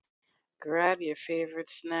Grab your favorite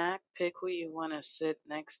snack, pick who you want to sit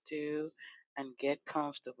next to, and get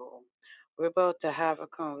comfortable. We're about to have a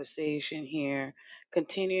conversation here,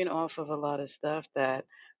 continuing off of a lot of stuff that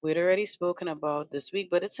we'd already spoken about this week,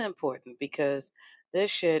 but it's important because this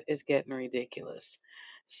shit is getting ridiculous.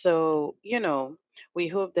 So, we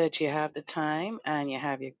hope that you have the time and you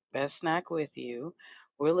have your best snack with you.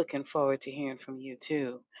 We're looking forward to hearing from you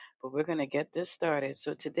too. But we're going to get this started.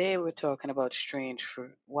 So today we're talking about strange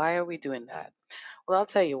fruit. Why are we doing that? Well, I'll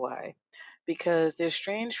tell you why. Because there's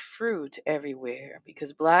strange fruit everywhere.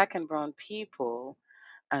 Because black and brown people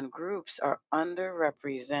and groups are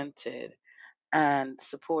underrepresented and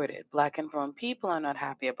supported. Black and brown people are not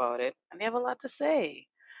happy about it, and they have a lot to say,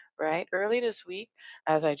 right? Early this week,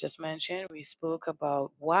 as I just mentioned, we spoke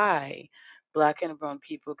about why black and brown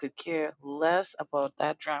people could care less about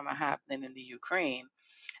that drama happening in the Ukraine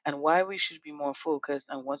and why we should be more focused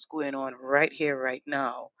on what's going on right here, right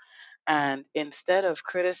now. And instead of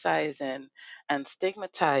criticizing and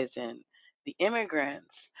stigmatizing the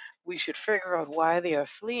immigrants, we should figure out why they are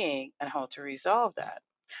fleeing and how to resolve that.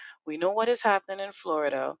 We know what is happening in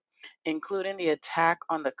Florida, including the attack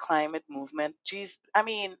on the climate movement. Geez, I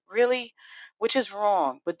mean, really? Which is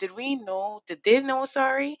wrong. But did they know,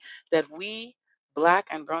 sorry, that we, black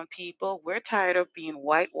and brown people, we're tired of being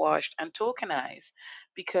whitewashed and tokenized?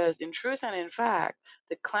 Because in truth and in fact,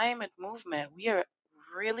 the climate movement, we are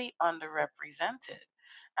really underrepresented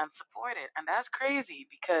and supported. And that's crazy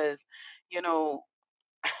because, you know,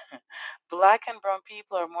 Black and brown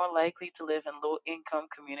people are more likely to live in low income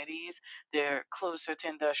communities. They're closer to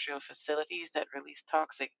industrial facilities that release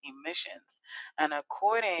toxic emissions. And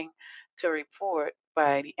according to a report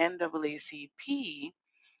by the NAACP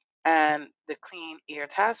and the Clean Air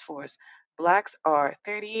Task Force, blacks are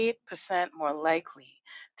 38% more likely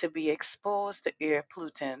to be exposed to air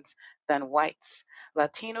pollutants than whites.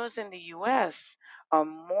 Latinos in the US are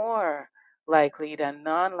more likely than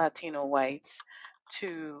non Latino whites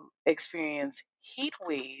to experience heat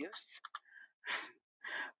waves,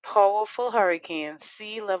 powerful hurricanes,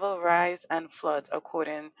 sea level rise, and floods,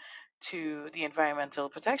 according to the Environmental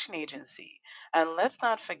Protection Agency. And let's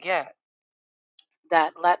not forget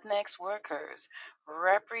that Latinx workers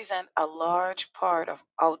represent a large part of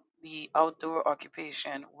the outdoor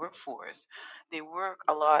occupation workforce. They work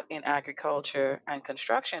a lot in agriculture and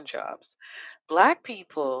construction jobs. Black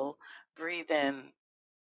people breathe in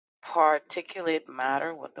particulate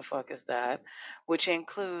matter, what the fuck is that? Which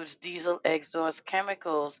includes diesel exhaust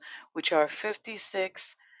chemicals, which are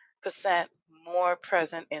 56% more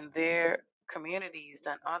present in their communities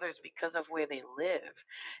than others because of where they live.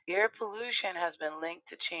 Air pollution has been linked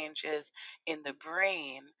to changes in the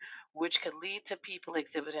brain, which could lead to people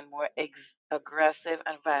exhibiting more aggressive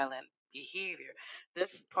and violent behavior.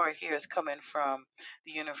 This part here is coming from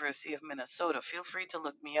the University of Minnesota. Feel free to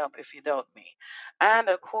look me up if you doubt me. And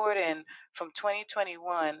according from a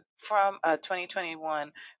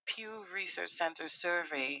 2021 Pew Research Center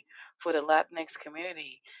survey for the Latinx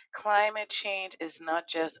community, climate change is not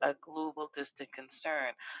just a global distant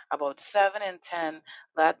concern. About 7 in 10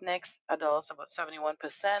 Latinx adults, about 71%,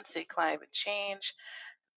 say climate change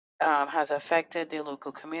has affected their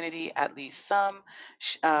local community, at least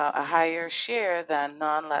a higher share than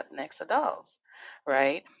non Latinx adults,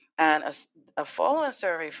 right? And a following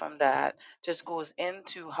survey from that just goes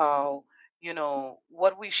into how,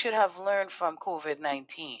 what we should have learned from COVID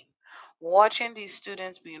 19. Watching these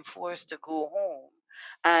students being forced to go home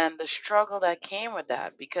and the struggle that came with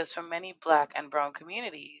that, because for many Black and Brown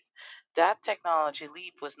communities, that technology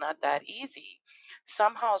leap was not that easy.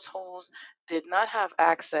 Some households did not have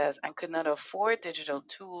access and could not afford digital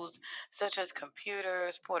tools such as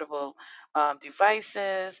computers, portable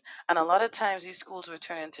devices, and a lot of times these schools were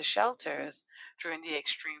turned into shelters during the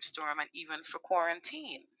extreme storm and even for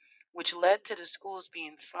quarantine, which led to the schools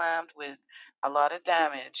being slammed with a lot of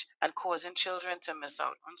damage and causing children to miss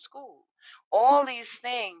out on school. All these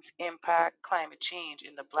things impact climate change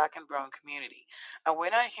in the Black and brown community, and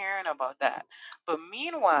we're not hearing about that. But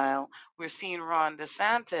meanwhile, we're seeing Ron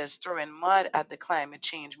DeSantis throwing mud at the climate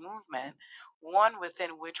change movement, one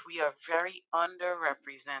within which we are very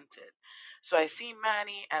underrepresented. So I see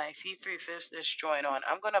Manny and I see Three Fifths just join on.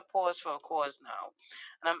 I'm going to pause for a cause now.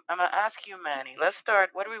 And I'm going to ask you, Manny, let's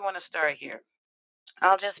start. What do we want to start here?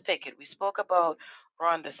 I'll just pick it. We spoke about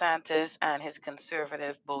Ron DeSantis and his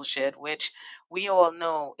conservative bullshit, which we all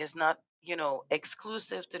know is not,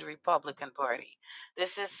 exclusive to the Republican Party.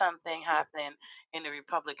 This is something happening in the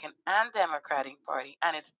Republican and Democratic Party,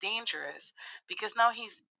 and it's dangerous because now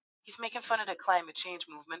he's making fun of the climate change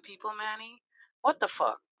movement. People, Manny, what the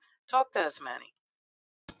fuck? Talk to us, Manny.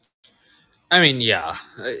 I mean, yeah,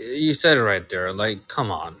 you said it right there. Like,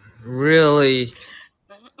 come on, really?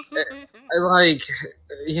 Like,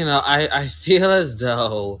 I feel as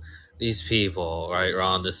though these people, right,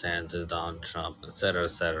 Ron DeSantis, Donald Trump, etc.,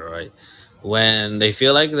 right, when they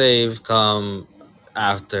feel like they've come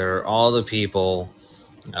after all the people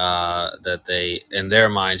that they, in their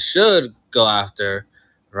mind, should go after,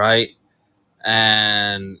 right,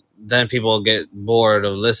 and then people get bored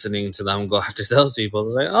of listening to them go after those people.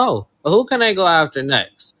 It's like, oh, well, who can I go after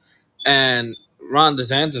next? And Ron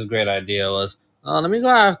DeSantis' great idea was, oh, let me go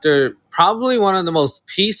after probably one of the most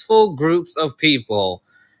peaceful groups of people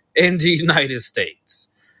in the United States.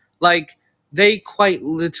 Like, they quite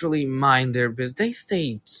literally mind their business. They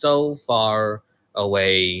stay so far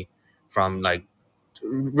away from like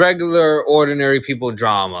regular, ordinary people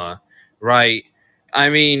drama, right? I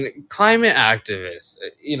mean, climate activists,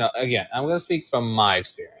 again, I'm going to speak from my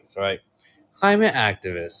experience, right? Climate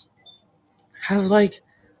activists have like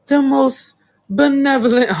the most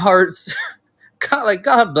benevolent hearts. God, like,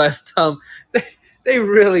 God bless them. They, they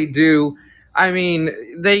really do. I mean,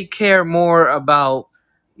 they care more about,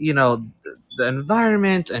 the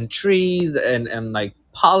environment and trees and like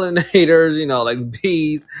pollinators, like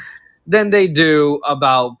bees, than they do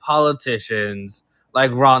about politicians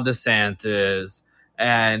like Ron DeSantis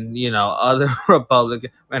and other Republican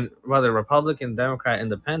and rather Republican, Democrat,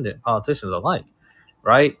 Independent politicians alike,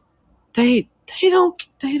 right? They they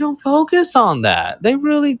don't focus on that. They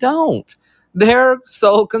really don't. Their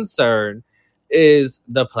sole concern is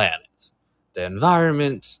the planet, the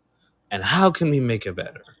environment, and how can we make it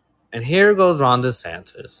better. And here goes Ron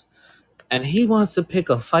DeSantis, and he wants to pick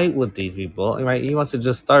a fight with these people, right? He wants to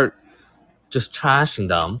just start just trashing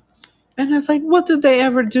them. And it's like, what did they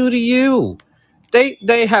ever do to you?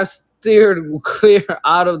 They have steered clear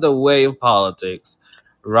out of the way of politics,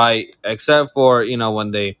 right? Except for,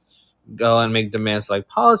 when they go and make demands like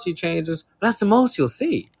policy changes. That's the most you'll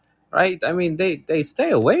see, right? I mean, they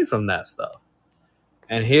stay away from that stuff.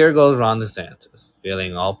 And here goes Ron DeSantis,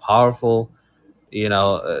 feeling all powerful,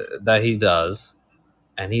 that he does.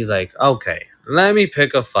 And he's like, okay, let me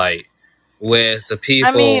pick a fight with the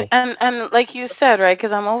I mean, people. and like you said, right?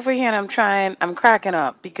 Because I'm over here and I'm cracking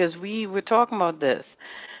up because we were talking about this.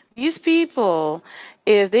 These people,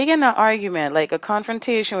 if they get in an argument, like a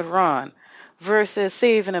confrontation with Ron versus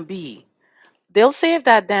saving a bee, they'll save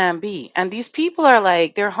that damn bee. And these people are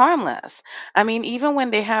like, they're harmless. I mean, even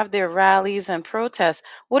when they have their rallies and protests,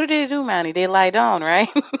 what do, Manny? They lie down, right?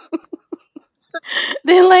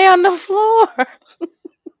 They lay on the floor.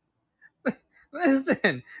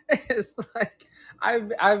 Listen, it's like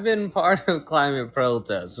I've been part of climate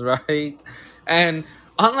protests, right? And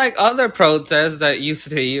unlike other protests that you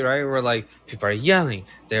see, right, where like people are yelling,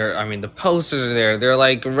 I mean, the posters are there, they're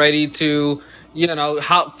like ready to,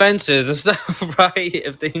 hop fences and stuff, right?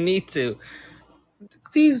 If they need to.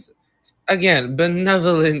 These, again,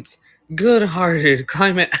 benevolent, good-hearted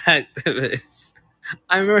climate activists.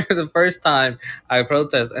 I remember the first time I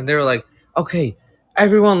protest, and they were like, "Okay,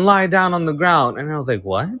 everyone lie down on the ground," and I was like,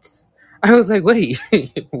 "What?" I was like, "Wait,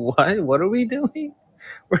 what? What are we doing?"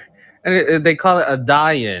 And they call it a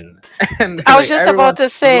die-in, and they're I was like, just "Everyone about to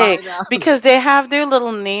say, lie down." because they have their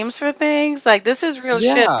little names for things. Like this is real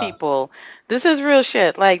shit, Yeah, people. This is real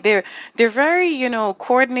shit. Like they're very,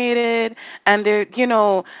 coordinated, and they're,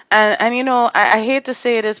 and I hate to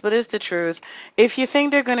say this, but it's the truth. If you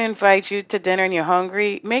think they're gonna invite you to dinner and you're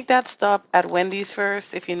hungry, make that stop at Wendy's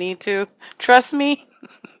first if you need to. Trust me,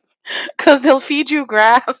 because they'll feed you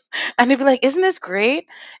grass and they'll be like, "Isn't this great?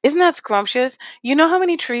 Isn't that scrumptious? You know how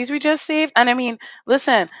many trees we just saved?" And I mean,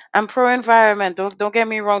 listen, I'm pro environment. Don't get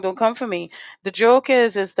me wrong. Don't come for me. The joke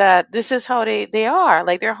is that this is how they are.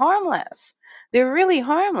 Like they're harmless. They're really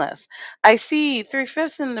harmless. I see three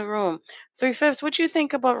fifths in the room. Three fifths. What you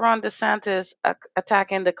think about Ron DeSantis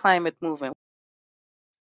attacking the climate movement?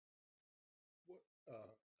 What,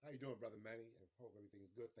 how you doing, brother Manny? I hope everything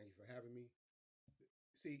is good. Thank you for having me.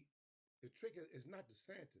 See, the trick is not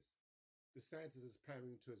DeSantis. DeSantis is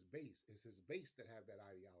pandering to his base. It's his base that have that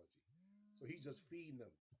ideology. So he's just feeding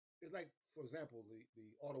them. It's like, for example,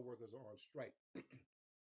 the auto workers are on strike.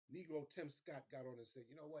 Negro Tim Scott got on and said,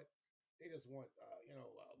 you know what? They just want,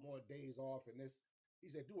 more days off and this. He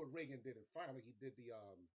said, do what Reagan did. And finally, he did the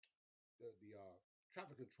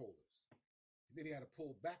traffic controllers. And then he had to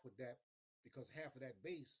pull back with that because half of that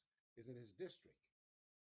base is in his district.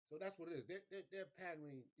 So that's what it is. They're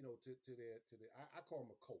pandering, I call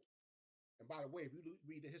them a cult. And by the way, if you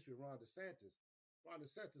read the history of Ron DeSantis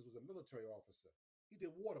was a military officer. He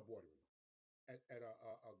did waterboarding at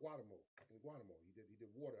Guatemala. In Guatemala, he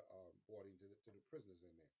did water boarding to the prisoners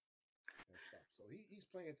in there. and stuff. So he's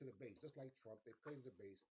playing to the base, just like Trump. They play to the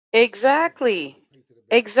base, just like Biden. Exactly. They play to the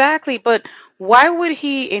base. Exactly. But why would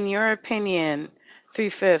he, in your opinion,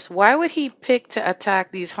 three-fifths, why would he pick to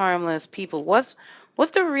attack these harmless people? What's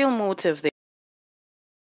the real motive there?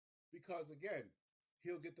 Because again,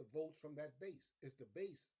 he'll get the votes from that base. It's the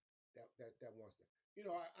base that wants that. You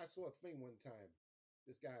know, I saw a thing one time.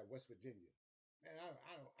 This guy in West Virginia, man,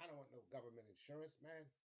 I don't want no government insurance, man.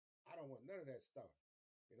 I don't want none of that stuff.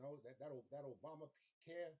 You know that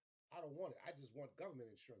Obamacare. I don't want it. I just want government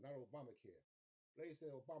insurance, not Obamacare. They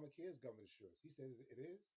said Obamacare is government insurance. He says it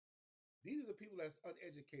is. These are the people that's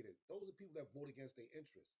uneducated. Those are people that vote against their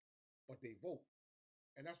interests, but they vote,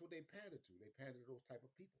 and that's what they pander to. They pander to those type of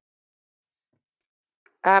people.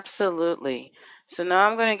 Absolutely. So now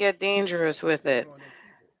I'm going to get dangerous That's what's with going it on. Those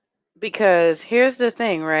people. because here's the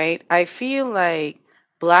thing, right? I feel like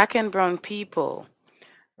black and brown people,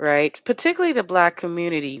 right, particularly the black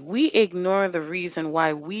community, we ignore the reason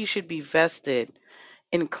why we should be vested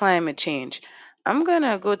in climate change. I'm going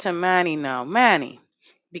to go to Manny now. Manny,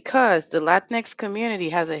 because the Latinx community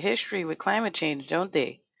has a history with climate change, don't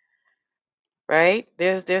they? Right?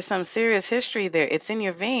 There's some serious history there. It's in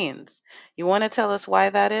your veins. You want to tell us why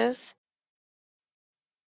that is?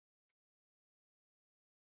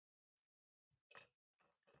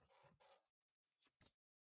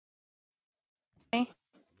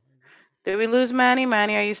 Did we lose Manny?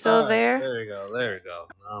 Manny, are you still there? There you go. There you go.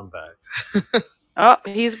 Now I'm back. Oh,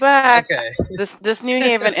 he's back. Okay. This New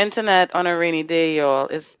Haven internet on a rainy day, y'all.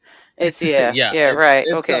 It's yeah, Yeah, yeah, right.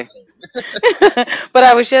 it's Okay. something. But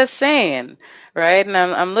I was just saying, right? And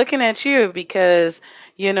I'm looking at you because,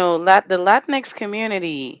 the Latinx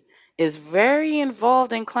community is very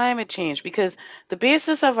involved in climate change because the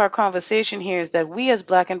basis of our conversation here is that we as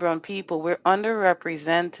black and brown people, we're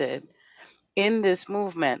underrepresented in this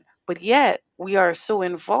movement, but yet we are so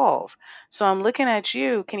involved. So I'm looking at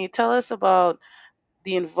you. Can you tell us about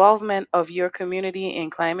the involvement of your community in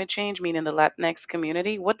climate change, meaning the Latinx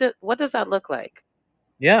community? What does that look like?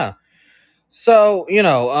 Yeah. So,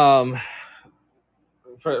 I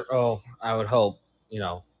would hope,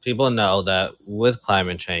 people know that with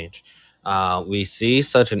climate change, we see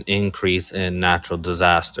such an increase in natural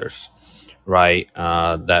disasters, right?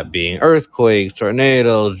 That being earthquakes,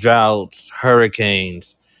 tornadoes, droughts,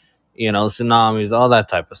 hurricanes, tsunamis, all that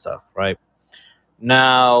type of stuff, right?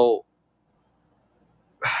 Now,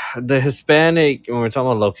 the Hispanic, when we're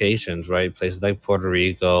talking about locations, right? Places like Puerto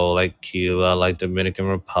Rico, like Cuba, like Dominican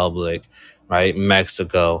Republic, right?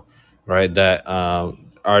 Mexico, right? That are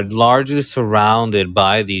largely surrounded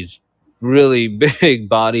by these really big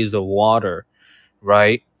bodies of water,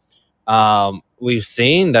 right? We've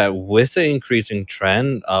seen that with the increasing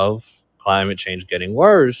trend of climate change getting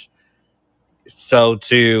worse, so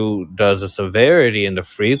too does the severity and the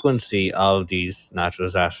frequency of these natural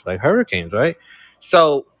disasters like hurricanes, right?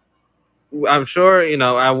 So I'm sure,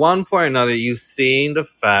 at one point or another, you've seen the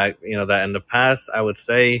fact, that in the past, I would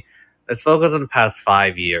say, let's focus on the past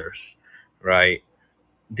 5 years, right?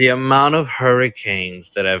 The amount of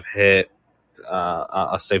hurricanes that have hit,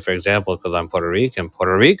 I'll say, for example, because I'm Puerto Rican,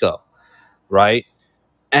 Puerto Rico, right?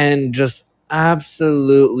 And just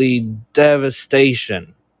absolutely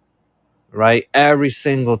devastation, right? Every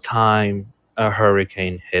single time a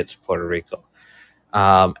hurricane hits Puerto Rico.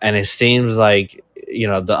 And it seems like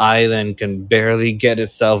the island can barely get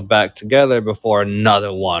itself back together before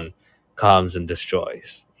another one comes and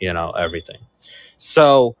destroys everything.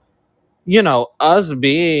 So us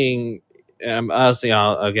being us,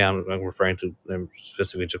 again, I'm referring to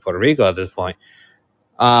specifically to Puerto Rico at this point,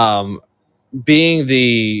 um being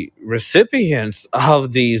the recipients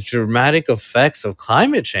of these dramatic effects of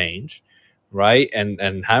climate change, right,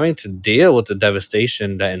 and having to deal with the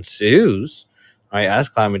devastation that ensues, right, as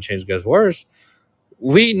climate change gets worse,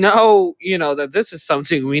 we know, that this is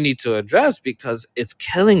something we need to address because it's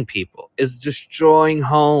killing people, it's destroying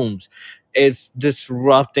homes, it's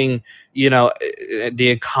disrupting, the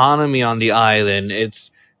economy on the island,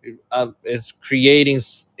 it's creating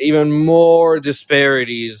even more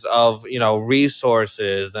disparities of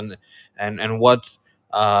resources and what's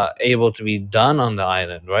able to be done on the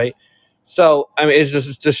island, right? So I mean, it's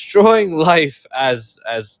just destroying life as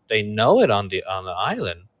they know it on the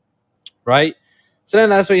island, right? So then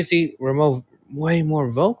that's why you see Remo way more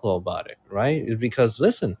vocal about it, right? Is because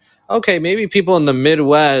listen, okay, maybe people in the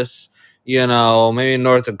Midwest, maybe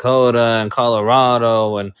North Dakota and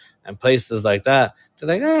Colorado and places like that, they're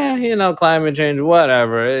like, climate change,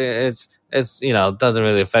 whatever. It's doesn't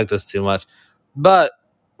really affect us too much. But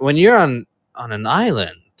when you're on an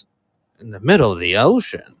island in the middle of the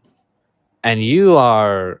ocean and you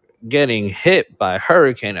are getting hit by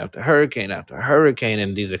hurricane after hurricane after hurricane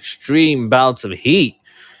in these extreme bouts of heat,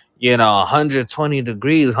 120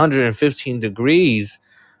 degrees, 115 degrees,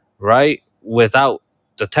 right? Without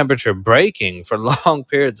the temperature breaking for long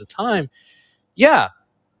periods of time. Yeah,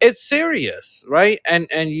 it's serious, right? And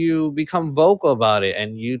you become vocal about it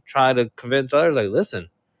and you try to convince others like, listen,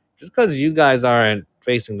 just because you guys aren't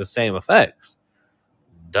facing the same effects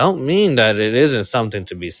don't mean that it isn't something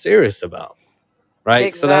to be serious about,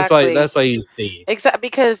 right? So that's why Exactly. you see.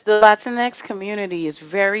 Because the Latinx community is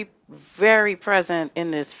very, very present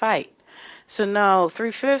in this fight. So now,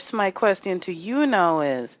 three-fifths, my question to you now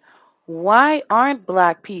is, why aren't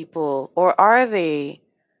black people, or are they,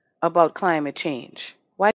 about climate change?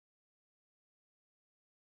 Why?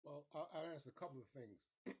 Well, I'll answer a couple of things.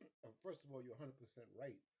 First of all, you're 100%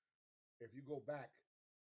 right. If you go back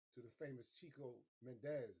to the famous Chico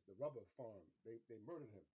Mendez, the rubber farm, they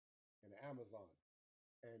murdered him in the Amazon.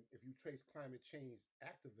 And if you trace climate change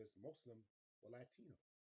activists, most of them were Latino.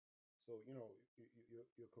 So,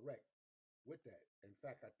 you're correct with that. In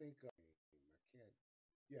fact, I think, I can't,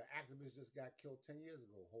 yeah, activists just got killed 10 years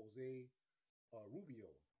ago. Jose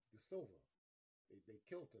Rubio de Silva. They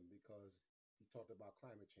killed him because he talked about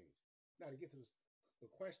climate change. Now, to get to the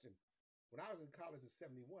question, when I was in college in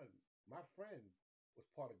 71, my friend was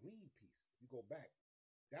part of Greenpeace. You go back,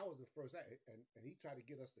 that was the first, and he tried to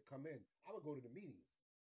get us to come in. I would go to the meetings,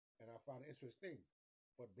 and I found it interesting.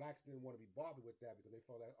 But blacks didn't want to be bothered with that because they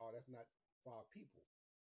felt that, oh, that's not for our people.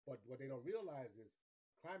 But what they don't realize is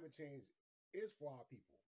climate change is for our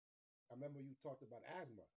people. I remember you talked about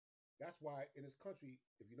asthma. That's why in this country,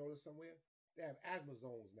 if you notice somewhere, they have asthma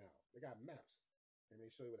zones now. They got maps, and they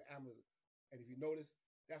show you where the asthma. And if you notice,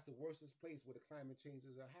 that's the worstest place where the climate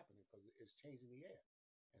changes are happening because it's changing the air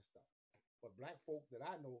and stuff. But black folk that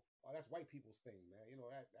I know, oh, that's white people's thing, man. I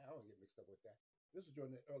don't get mixed up with that. This was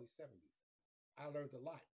during the early 70s. I learned a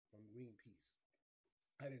lot from Greenpeace.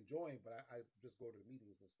 I didn't join, but I just go to the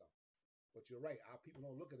meetings and stuff. But you're right. Our people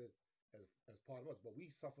don't look at it as part of us, but we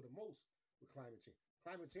suffer the most with climate change.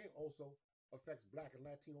 Climate change also affects black and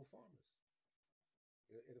Latino farmers.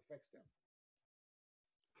 It affects them.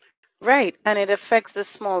 Right, and it affects the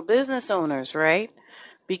small business owners, right?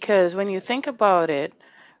 Because when you Yes. think about it,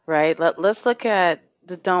 right, let's look at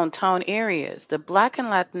the downtown areas, the Black and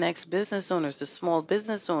Latinx business owners, the small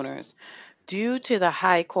business owners, due to the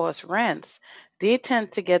high cost rents, they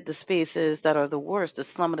tend to get the spaces that are the worst, the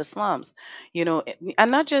slum of the slums,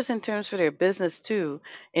 and not just in terms for their business too,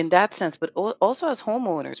 in that sense, but also as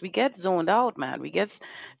homeowners, we get zoned out, man. We get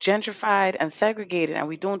Mm-hmm. gentrified and segregated, and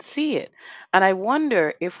we don't see it. And I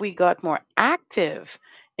wonder if we got more active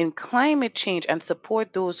in climate change and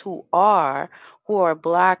support those who are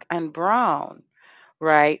black and brown,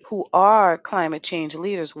 right, who are climate change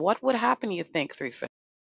leaders, what would happen, you think, three?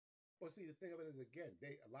 Well, see, the thing of it is, again,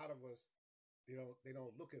 a lot of us, they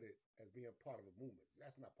don't look at it as being part of a movement.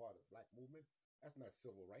 That's not part of the black movement. That's not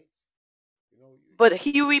civil rights. You know, But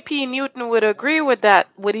Huey P. Newton would yeah, agree with that.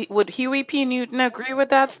 Would Huey P. Newton oh agree yeah, with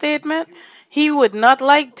that yeah, because statement? He would not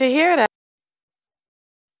like of to hear course, that.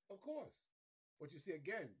 of course. But you see,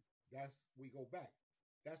 again, that's we go back.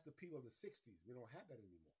 That's the people of the '60s. We don't have that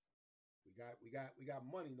anymore. We got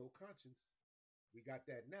money, no conscience. We got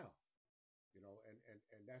that now.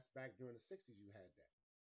 And that's back during the '60s. You had that.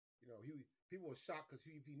 People were shocked because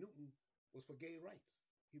Huey P. Newton was for gay rights.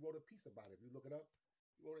 He wrote a piece about it. If you look it up,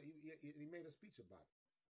 he made a speech about it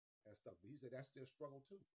and stuff. But he said that's their struggle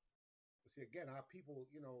too. But see, again, our people,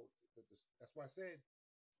 that's why I said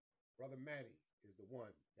Brother Manny is the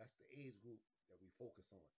one. That's the age group that we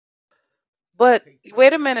focus on. So But take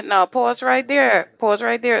wait a time. minute now. Pause right Activism is there. going to come. Pause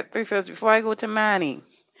right there, three fields, before I go to Manny.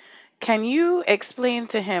 Can you explain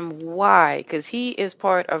to him why? Because he is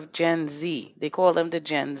part of Gen Z. They call them the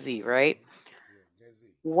Gen Z, right? Mm-hmm. Yeah, Gen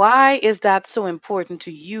Z. Why is that so important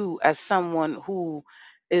to you as someone who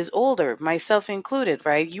is older, myself included,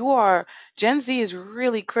 right? Gen Z is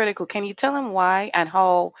really critical. Can you tell him why and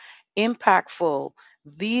how impactful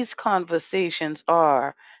these conversations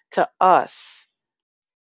are to us?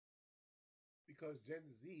 Because Gen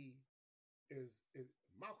Z is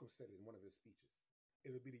Malcolm said it in one of his speeches.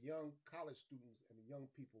 It'll be the young college students and the young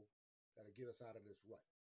people that'll get us out of this rut.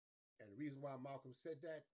 And the reason why Malcolm said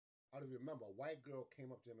that, I don't remember, a white girl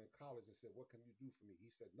came up to him in college and said, "What can you do for me?" He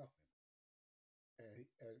said nothing. And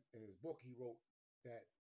in his book, he wrote that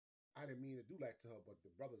I didn't mean to do that to her, but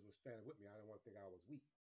the brothers were standing with me. I didn't want to think I was weak.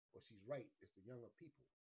 But she's right. It's the younger people.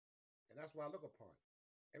 And that's what I look upon.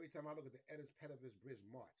 Every time I look at the Edis Pettivus Bridge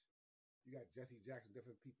March, you got Jesse Jackson,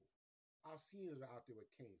 different people. Our seniors are out there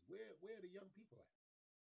with canes. Where are the young people at?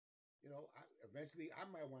 Eventually I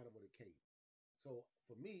might wind up with a cane. So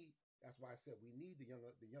for me, that's why I said we need the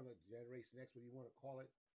younger generation X, what you want to call it.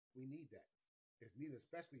 We need that. It's needed,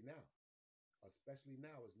 especially now. Especially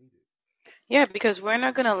now, it's needed. Yeah, because we're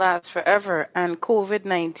not going to last forever. And COVID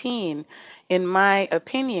 19, in my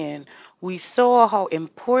opinion, we saw how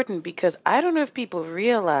important, because I don't know if people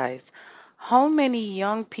realize how many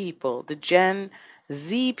young people, the Gen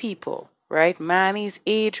Z people, right, Manny's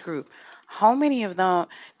age group, how many of them,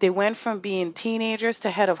 they went from being teenagers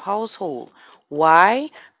to head of household. Why?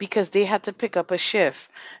 Because they had to pick up a shift.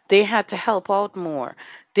 They had to help out more.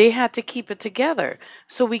 They had to keep it together.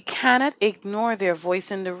 So we cannot ignore their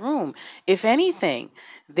voice in the room. If anything,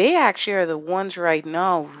 they actually are the ones right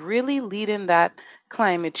now really leading that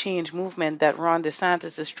climate change movement that Ron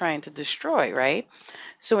DeSantis is trying to destroy, right?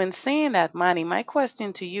 So, in saying that, Manny, my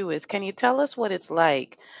question to you is, can you tell us what it's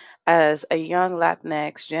like as a young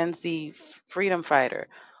Latinx Gen Z freedom fighter?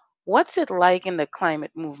 What's it like in the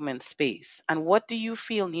climate movement space? And what do you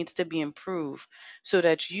feel needs to be improved so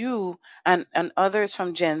that you and others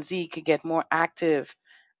from Gen Z could get more active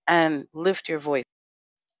and lift your voice?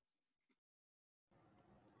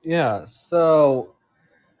 Yeah, so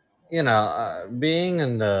being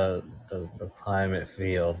in the climate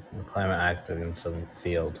field, the climate activism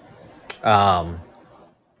field, um,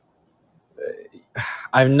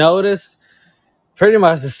 I've noticed pretty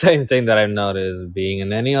much the same thing that I've noticed being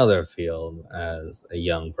in any other field as a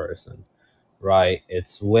young person, right?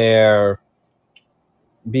 It's where,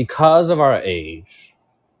 because of our age,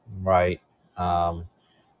 right? Um,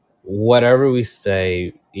 whatever we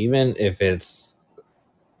say, even if it's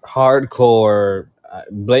hardcore,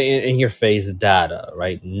 blatant in your face data,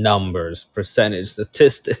 right? Numbers, percentage,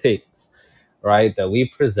 statistics, right? That we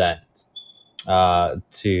present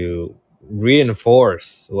to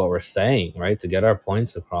reinforce what we're saying, right? To get our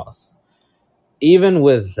points across. Even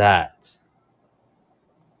with that,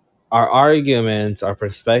 our arguments, our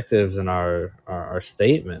perspectives, and our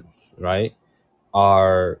statements, right,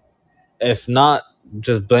 are, if not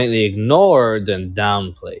just blatantly ignored, then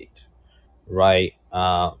downplayed, right?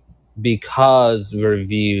 Because we're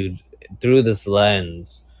viewed through this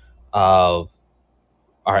lens of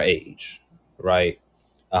our age, right?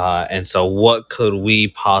 And so, what could we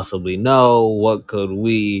possibly know? What could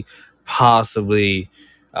we possibly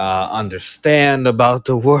understand about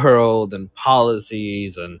the world and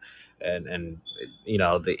policies and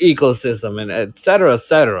the ecosystem and et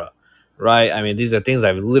cetera, right? I mean, these are things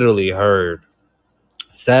I've literally heard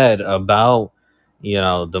said about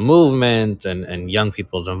the movement and young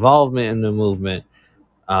people's involvement in the movement,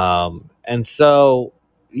 and so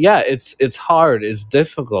yeah, it's hard, it's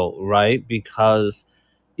difficult, right? Because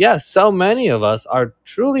yeah, so many of us are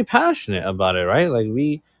truly passionate about it, right? Like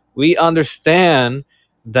we understand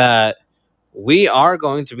that we are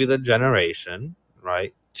going to be the generation,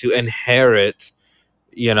 right, to inherit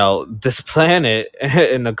this planet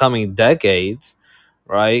in the coming decades,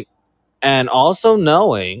 right? And also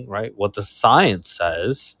knowing, right, what the science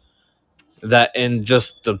says, that in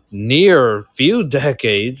just the near few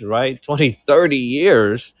decades, right, 20, 30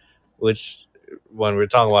 years, which when we're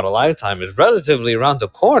talking about a lifetime is relatively around the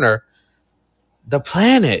corner, the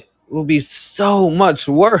planet will be so much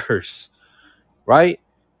worse, right?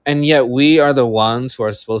 And yet we are the ones who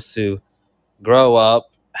are supposed to grow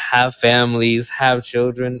up, have families, have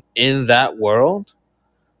children in that world,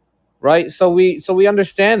 right? So we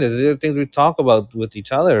understand this. These are things we talk about with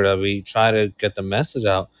each other, that we try to get the message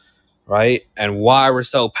out, right? And why we're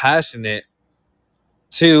so passionate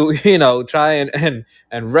to try and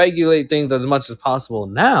regulate things as much as possible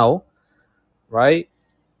now, right?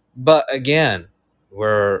 But again,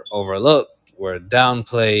 we're overlooked, we're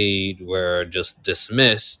downplayed, we're just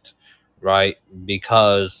dismissed, right?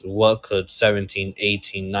 Because what could 17,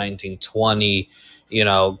 18, 19, 20,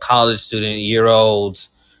 college student year olds,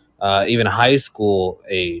 even high school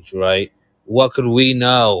age, right? What could we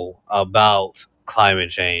know about climate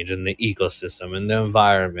change and the ecosystem and the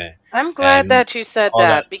environment I'm glad and that you said all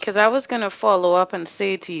that? that because I was going to follow up and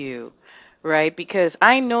say to you, right? Because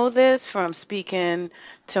I know this from speaking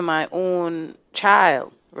to my own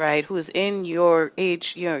child, right, who's in your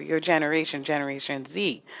age, your generation, Generation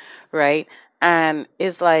Z, right? And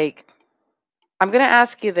it's like, I'm going to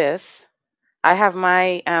ask you this. I have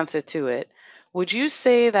my answer to it. Would you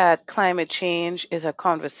say that climate change is a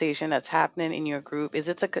conversation that's happening in your group? Is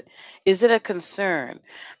it a concern?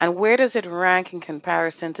 And where does it rank in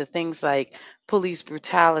comparison to things like police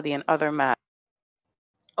brutality and other matters?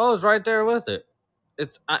 Oh, it's right there with it.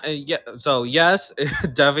 It's yeah. So yes,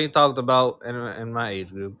 it definitely talked about in my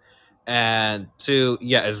age group, and two,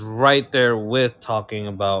 yeah, it's right there with talking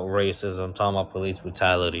about racism, talking about police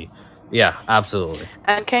brutality. Yeah, absolutely.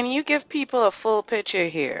 And can you give people a full picture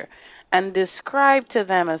here and describe to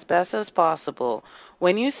them as best as possible?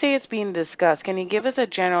 When you say it's being discussed, can you give us a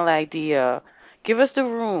general idea? Give us the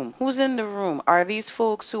room. Who's in the room? Are these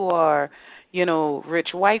folks who are,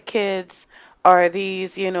 rich white kids? Are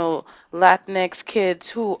these, Latinx kids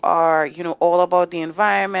who are, all about the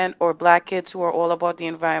environment, or black kids who are all about the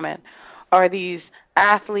environment? Are these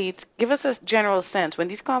athletes? Give us a general sense. When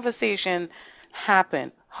these conversations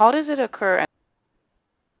happen, how does it occur?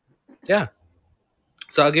 Yeah.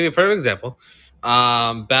 So I'll give you a perfect example.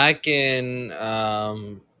 Back in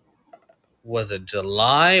was it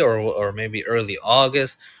July or maybe early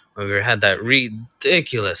August when we had that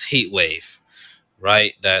ridiculous heat wave,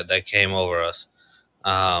 right? That came over us.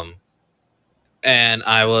 Um, and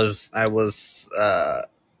I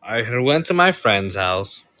had went to my friend's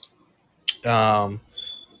house, um,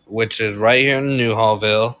 which is right here in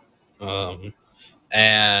Newhallville,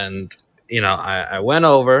 and I went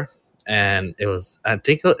over, and it was, I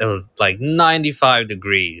think it was like 95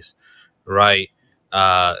 degrees, right?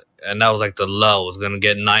 And that was like the low. It was gonna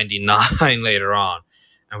get 99 later on,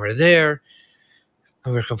 and we're there,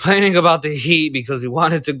 and we're complaining about the heat because we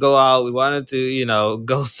wanted to go out, we wanted to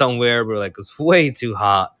go somewhere, but we're like, it's way too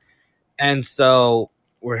hot. And so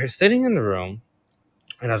we're sitting in the room,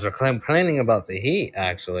 and as we're complaining about the heat,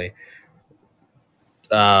 actually,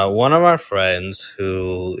 one of our friends,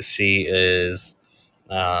 who she is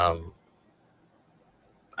um,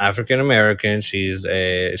 African American, she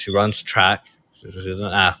runs track, she's an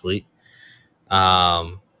athlete,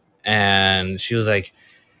 um, and she was like,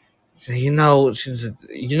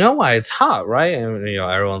 why it's hot, right? And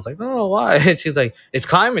everyone's like, oh, why? And she's like, it's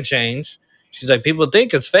climate change. She's like, people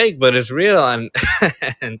think it's fake, but it's real. And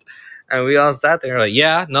and and we all sat there like,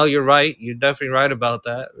 yeah, no, you're right. You're definitely right about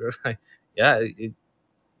that. We are like, yeah,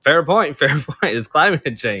 fair point, fair point. It's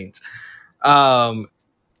climate change. Um,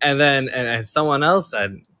 and then and someone else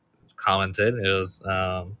had commented. It was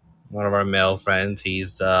one of our male friends.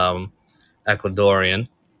 He's Ecuadorian,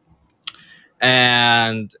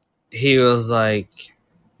 and he was like,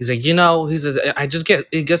 I just get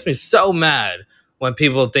it gets me so mad when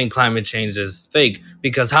people think climate change is fake,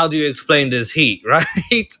 because how do you explain this heat, right?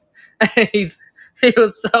 he's he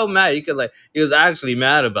was so mad. He was actually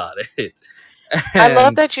mad about it, I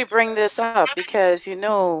love and that you bring this up because,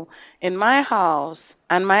 in my house,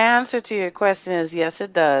 and my answer to your question is yes,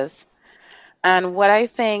 it does. And what I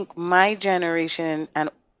think my generation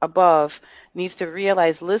and above needs to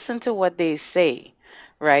realize, listen to what they say,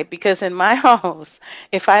 right? Because in my house,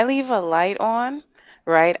 if I leave a light on,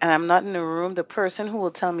 right, and I'm not in the room, the person who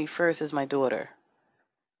will tell me first is my daughter.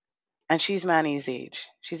 And she's Manny's age.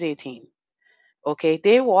 She's 18. Okay,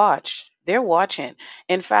 they watch. They're watching.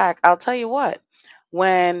 In fact, I'll tell you what,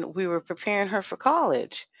 when we were preparing her for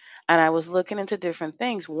college and I was looking into different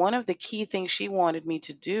things, one of the key things she wanted me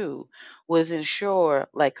to do was ensure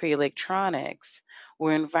like her electronics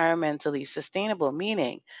were environmentally sustainable,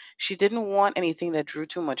 meaning she didn't want anything that drew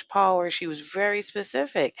too much power. She was very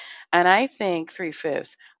specific. And I think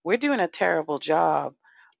three-fifths, we're doing a terrible job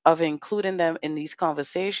of including them in these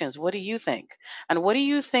conversations. What do you think? And what do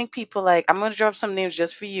you think people like? I'm going to drop some names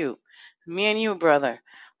just for you. Me and you, brother.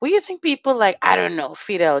 What do you think people like? I don't know,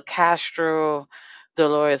 Fidel Castro,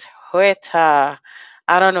 Dolores Huerta.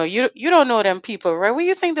 I don't know. You don't know them people, right? What do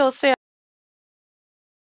you think they'll say?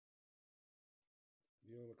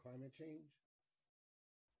 Dealing with climate change,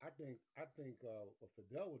 I think what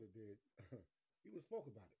Fidel would have did, he would have spoke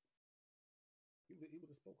about it. He would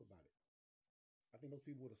have spoke about it. I think those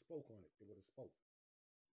people would have spoke on it. They would have spoke.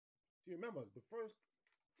 Do you remember the first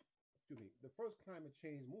climate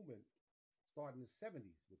change movement started in the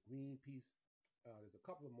 '70s with Greenpeace. There's a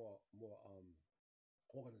couple of more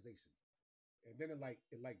organizations, and then it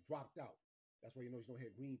dropped out. That's why you don't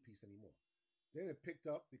hear Greenpeace anymore. Then it picked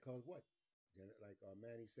up because what? Like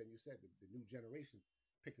Manny said, you said the new generation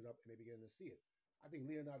picked it up and they began to see it. I think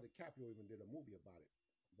Leonardo DiCaprio even did a movie about it.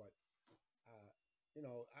 But uh,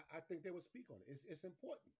 I think they would speak on it. It's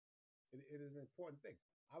important. It is an important thing.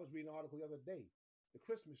 I was reading an article the other day. The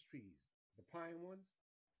Christmas trees, the pine ones.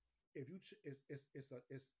 If you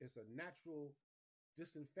it's a natural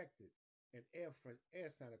disinfectant and air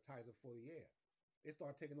sanitizer for the air. They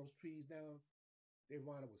start taking those trees down. They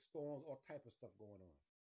wind up with storms, all type of stuff going on.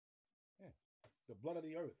 Yeah, the blood of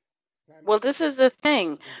the earth, climate Well, this change is the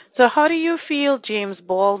thing. is So, important. how do you feel, James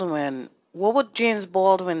Baldwin? What would James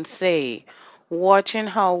Baldwin say, watching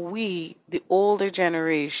how we, the older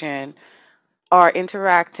generation, are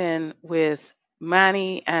interacting with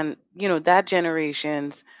Manny and that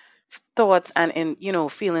generation's thoughts and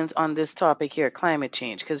feelings on this topic here, climate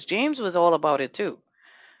change? Because James was all about it too.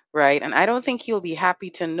 right? And I don't think he'll be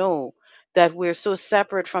happy to know that we're so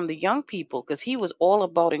separate from the young people because he was all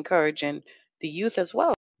about encouraging the youth as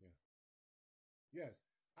well. Yeah. Yes.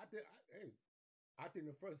 Hey, I think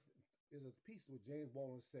the first is a piece where James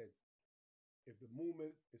Baldwin said, if the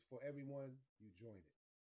movement is for everyone, you join it.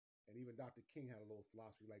 And even Dr. King had a little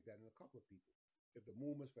philosophy like that in a couple of people. If the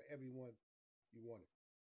movement's for everyone, you want it.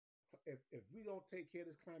 If we don't take care of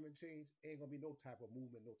this climate change, ain't gonna be no type of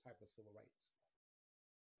movement, no type of civil rights.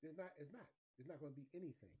 There's not. It's not. It's not gonna be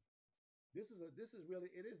anything. This is really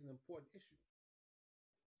it is an important issue.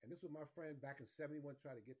 And this was my friend back in '71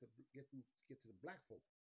 trying to get to the black folk.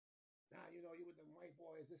 Nah, you with them white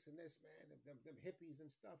boys, this and this, man, them hippies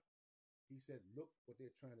and stuff. He said, look what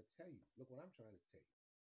they're trying to tell you. Look what I'm trying to tell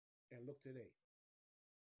you. And look today.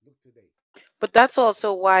 Look today. But that's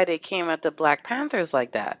also why they came at the Black Panthers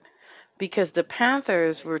like that, because the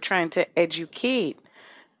Panthers Hey, were trying to educate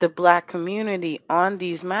the black community on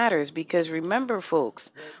these matters. Because remember,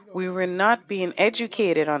 folks, well, we were you not just being hit the home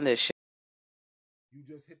run. educated on this shit. You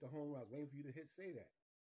just hit the home run. I was waiting for you to say that.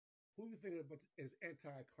 Who you think is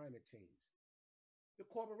anti-climate change? The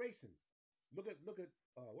corporations. Look at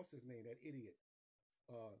what's his name? That idiot,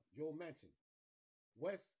 Joe Manchin.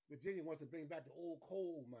 West Virginia wants to bring back the old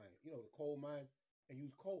coal mine. The coal mines and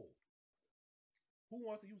use coal. Who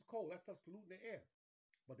wants to use coal? That stuff's polluting the air,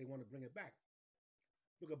 but they want to bring it back.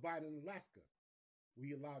 Look at Biden in Alaska.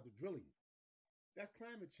 We allowed the drilling. That's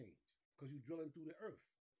climate change because you're drilling through the earth.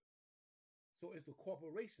 So it's the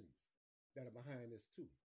corporations that are behind this too.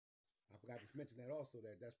 I forgot to mention that also.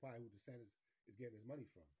 That's probably who DeSantis is getting his money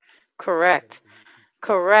from. Correct. He's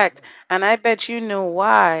taking Correct. money. And I bet you know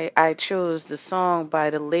why I chose the song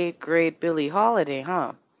by the late great Billie Holiday,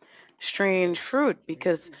 huh? Strange Yeah, fruit, strange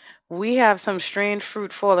because fruit. we have some Yes, strange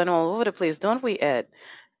fruit falling all over the place, don't we, Ed?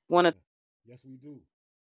 One of yeah. Yes, we do.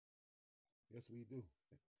 Yes, we do.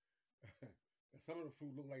 And some of the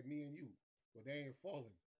fruit look like me and you, but they ain't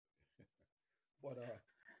falling. But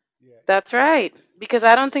yeah, That's right. Because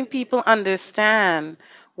I don't think people it's understand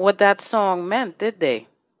what that song meant, did they?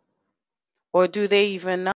 Or do they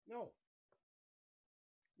even know? no,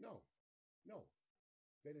 no, no.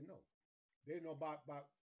 They didn't know. They didn't know about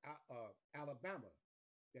Alabama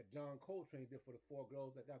that John Coltrane did for the 4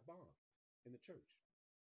 girls that got bombed in the church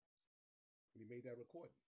when he made that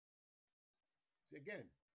recording. See, again,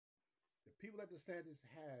 the people that DeSantis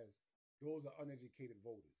has, those are uneducated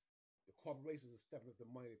voters. The corporations are stepping up the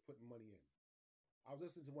money, they're putting money in. I was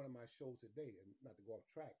listening to one of my shows today, and not to go off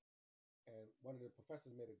track, and one of the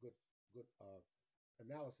professors made a good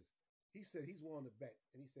analysis. He said he's willing to bet,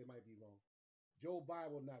 and he said it might be wrong. Joe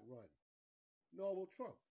Biden will not run, nor will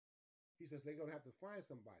Trump. He says they're going to have to find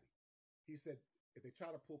somebody. He said if they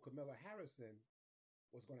try to pull Kamala Harris in,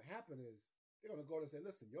 what's going to happen is they're going to go and say,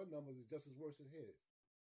 listen, your numbers is just as worse as his.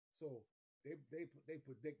 So they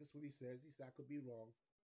predict, this is what he says. He said, I could be wrong.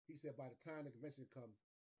 He said by the time the convention comes,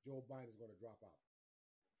 Joe Biden is going to drop out.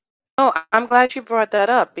 Oh, I'm glad you brought that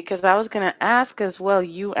up because I was going to ask as well,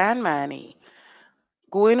 you and Manny,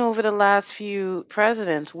 going over the last few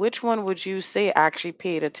presidents, which one would you say actually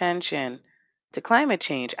paid attention to climate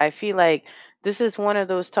change? I feel like this is one of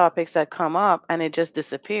those topics that come up and it just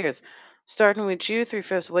disappears. Starting with you, Three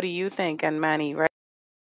Fifths, what do you think? And Manny, right?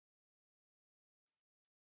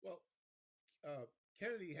 Well,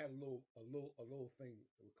 Kennedy had a little thing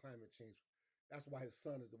with climate change. That's why his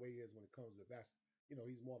son is the way he is when it comes to that's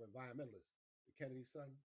he's more of an environmentalist. The Kennedy son,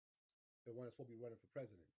 the one that's supposed to be running for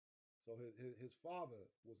president. So his father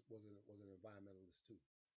was an environmentalist too,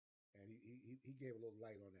 and he gave a little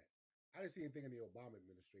light on that. I didn't see anything in the Obama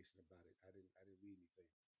administration about it. I didn't read anything,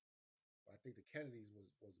 but I think the Kennedys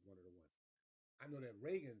was one of the ones. I know that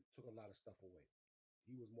Reagan took a lot of stuff away.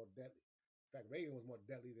 He was more deadly. In fact, Reagan was more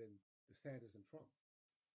deadly than DeSantis and Trump.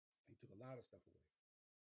 He took a lot of stuff away.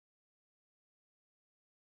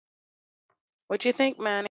 What you think,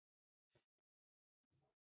 Manny?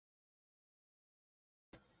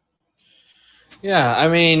 Yeah, I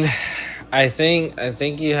mean, I think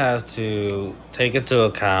you have to take into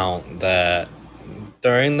account that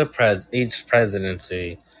during each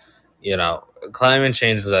presidency, climate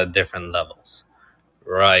change was at different levels,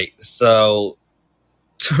 right? So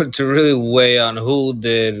to really weigh on who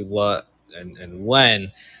did what and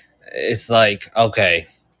when, it's like, okay,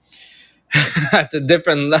 at the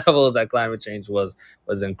different levels that climate change was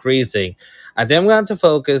increasing. I think I'm going to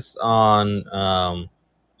focus on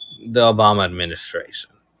the Obama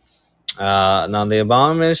administration. Now, the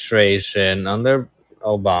Obama administration under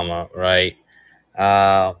Obama, right?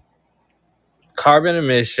 Uh, Carbon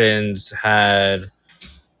emissions had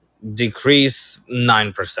decreased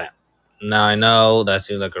 9%. Now, I know that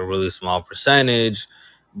seems like a really small percentage,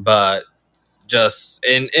 but just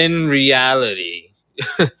in reality,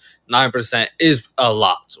 9% is a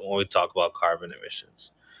lot when we talk about carbon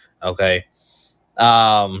emissions. Okay.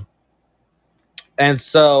 Um, and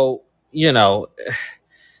so,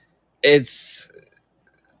 it's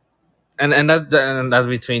and that's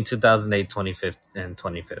between 2008, 2015, and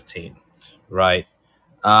 2015, right?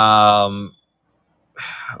 Um,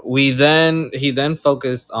 he then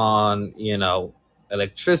focused on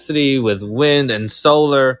electricity with wind and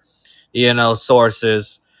solar,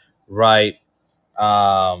 sources, right?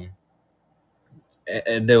 Um,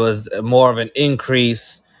 and there was more of an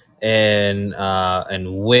increase in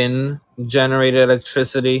wind generated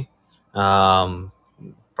electricity, um,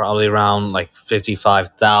 probably around like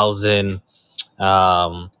 55,000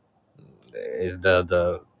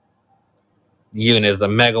 the units, the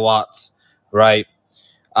megawatts, right?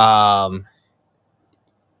 Um,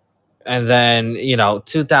 and then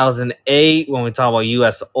 2008, when we talk about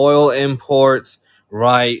U.S. oil imports,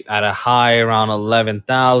 right, at a high around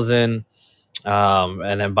 11,000,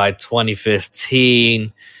 and then by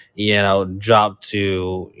 2015, dropped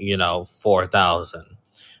to 4,000,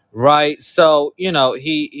 right? So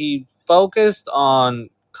he focused on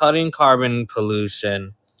cutting carbon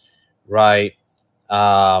pollution, right?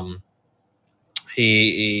 Um,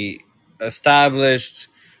 he established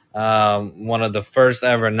one of the first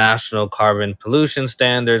ever national carbon pollution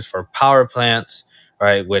standards for power plants,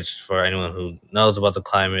 right? Which, for anyone who knows about the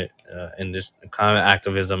climate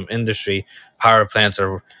activism industry, power plants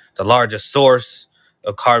are the largest source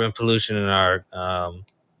of carbon pollution in our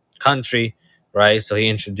country, right? So he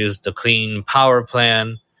introduced the Clean Power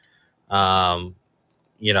Plan, um,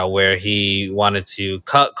 where he wanted to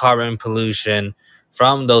cut carbon pollution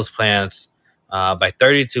from those plants by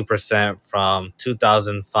 32% from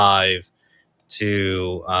 2005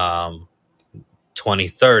 to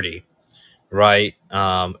 2030, right?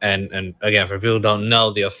 And again, for people who don't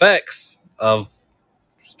know the effects of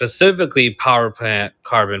specifically power plant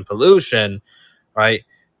carbon pollution, right?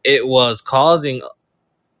 It was causing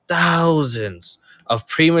thousands of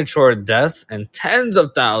premature deaths and tens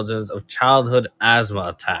of thousands of childhood asthma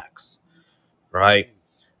attacks, right?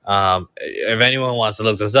 Mm. If anyone wants to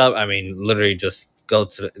look this up, I mean, literally just go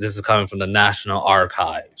to this is coming from the National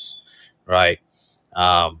Archives, right?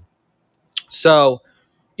 Um, so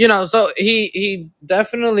so he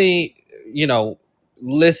definitely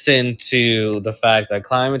listened to the fact that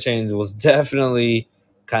climate change was definitely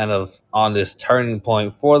kind of on this turning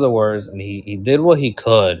point for the worst, and he did what he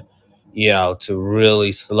could, to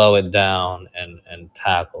really slow it down and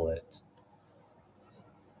tackle it.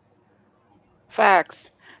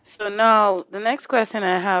 Facts. So now the next question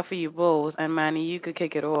I have for you both, and Manny, you could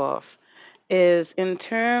kick it off, is in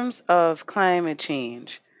terms of climate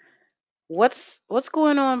change. What's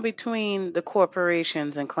going on between the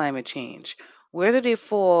corporations and climate change? Where do they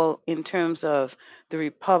fall in terms of the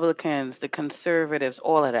Republicans, the conservatives,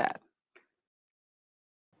 all of that?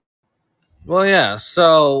 Well, yeah.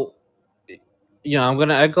 So I'm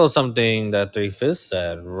gonna echo something that Three Fifths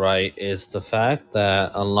said. Right, is the fact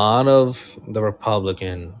that a lot of the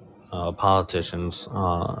Republican politicians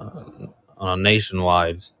on a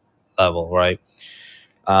nationwide level, right,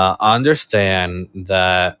 understand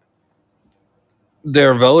that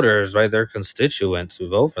their voters, right, their constituents who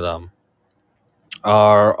vote for them,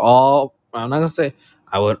 are all. I'm not gonna say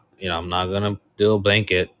I would. I'm not gonna do a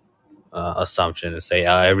blanket assumption and say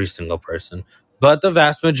every single person, but the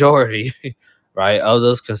vast majority, right, of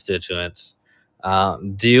those constituents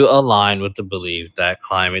do align with the belief that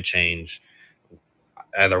climate change,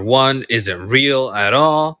 either one, isn't real at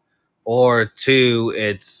all, or two,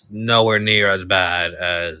 it's nowhere near as bad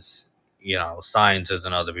as scientists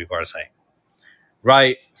and other people are saying.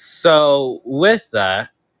 Right. So with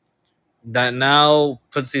that now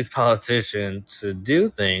puts these politicians to do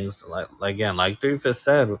things like again, like Three Fifths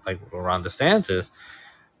said, like Ron DeSantis,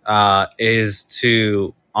 is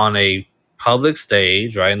to on a public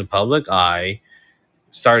stage, right, in the public eye,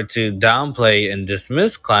 start to downplay and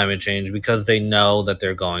dismiss climate change because they know that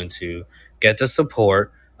they're going to get the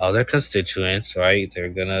support of their constituents, right? They're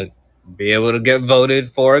gonna be able to get voted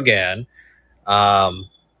for again. Um,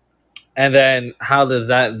 and then how does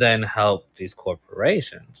that then help these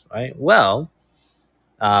corporations, right? Well,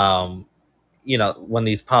 um, when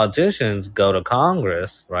these politicians go to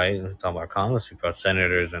Congress, right? We're talking about Congress people,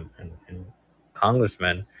 senators and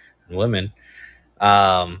congressmen and women,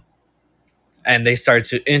 um, and they start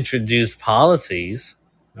to introduce policies,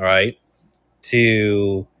 right,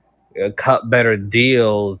 to cut better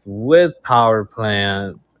deals with power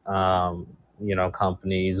plant,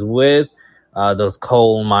 companies, with those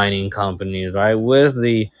coal mining companies, right, with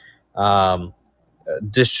the um,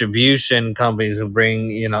 distribution companies who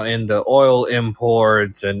bring in the oil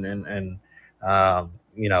imports and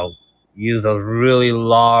you know use those really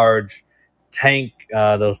large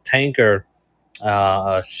those tanker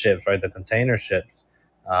ships, right? The container ships,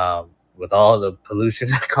 with all the pollution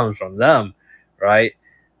that comes from them, right?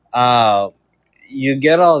 Uh, you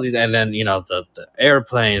get all these, and then the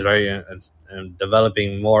airplanes, right? And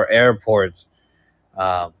developing more airports.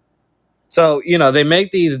 Um, so they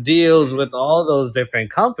make these deals with all those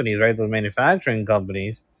different companies, right? Those manufacturing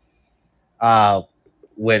companies, uh,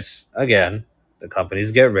 which again, the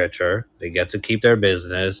companies get richer. They get to keep their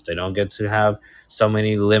business. They don't get to have so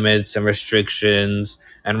many limits and restrictions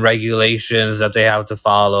and regulations that they have to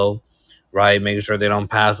follow, right? Making sure they don't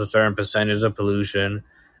pass a certain percentage of pollution,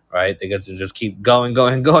 right? They get to just keep going,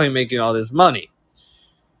 going, going, making all this money.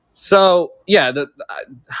 So yeah,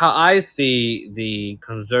 how I see the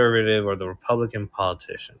conservative or the Republican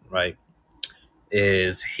politician, right,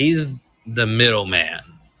 is he's the middleman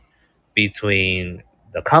between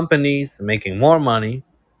the companies making more money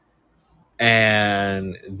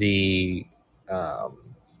and the um,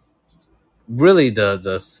 really the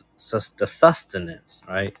sustenance,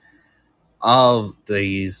 right, of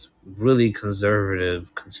these really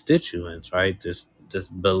conservative constituents, right? This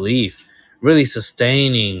belief, really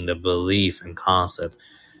sustaining the belief and concept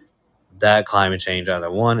that climate change,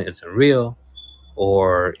 either one, it's real,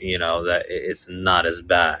 or that it's not as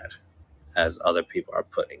bad as other people are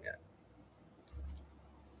putting it.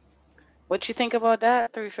 What you think about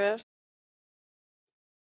that, Three Fifths?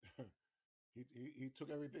 He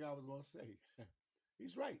took everything I was going to say.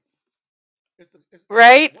 He's right. It's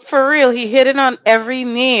Right? one For real, he hit it yeah, on every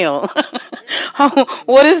nail. yeah, it's one thing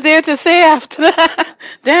What to is there say to say after that?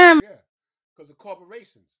 Damn. yeah, because the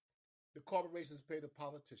corporations pay the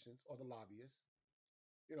politicians or the lobbyists,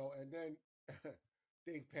 and then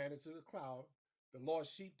they pander to the crowd. The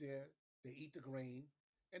lost sheep there, they eat the grain,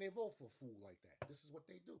 and they vote for a fool like that. This is what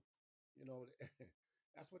they do. You know,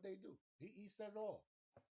 that's what they do. He said it all.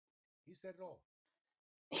 He said it all.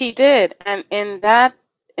 He did. And He in said that, it.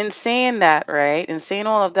 in saying that, right? In saying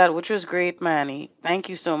all of that, which was great, Manny. Thank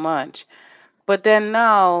you so much. But then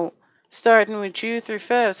now, starting with you Three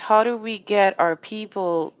Fifths, how do we get our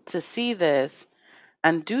people to see this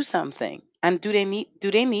and do something? And do they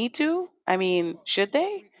need to? I mean, Well, should well,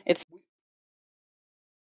 they? It's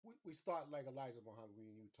we start like Elijah Muhammad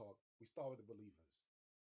when you talk. We start with the believers,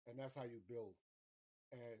 and that's how you build.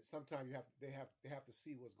 And sometimes they have to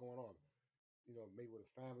see what's going on. Maybe with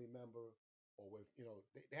a family member or with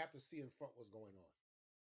they have to see in front what's going on.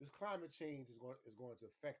 This climate change is going to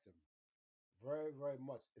affect them very very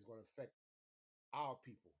much. It's going to affect our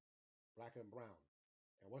people, black and brown.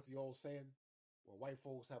 And what's the old saying? When white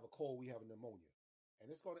folks have a cold, we have a pneumonia,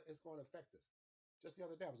 and it's going to affect us. Just the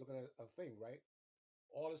other day, I was looking at a thing, right?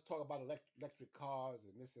 All this talk about electric cars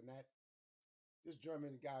and this and that. This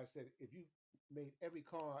German guy said, if you made every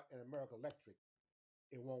car in America electric,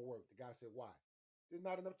 it won't work. The guy said, why? There's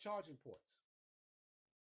not enough charging ports.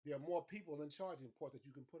 There are more people than charging ports that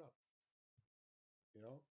you can put up. You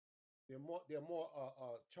know, there are more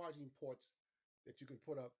charging ports that you can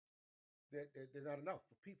put up. They're not enough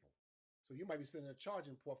for people. So you might be sitting in a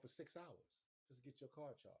charging port for 6 hours just to get your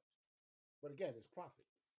car charged. But again, it's profit.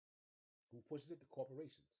 Who pushes it? The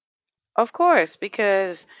corporations. of course,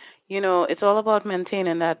 because it's all about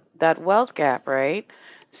maintaining that wealth gap, right?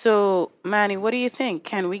 So, Manny, Mm-hmm. what do you think?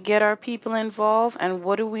 Can we get our people involved, and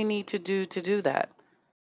what do we need to do that?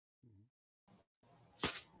 Mm-hmm.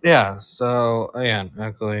 Yeah, so again,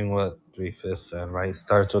 echoing what Three Fifths said, right?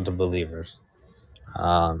 Starts with the believers.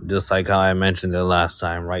 Just like how I mentioned it last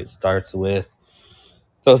time, right? Starts with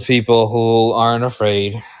those people who aren't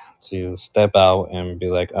afraid to step out and be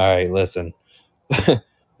like, all right, listen,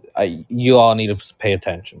 you all need to pay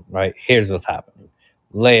attention, right? Here's what's happening.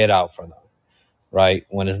 Lay it out for them, right?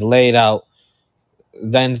 When it's laid out,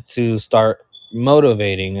 then to start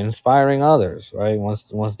motivating, inspiring others, right?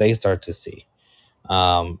 Once they start to see,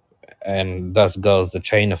 um, and thus goes the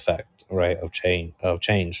chain effect, right? Of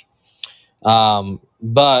change.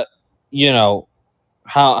 But you know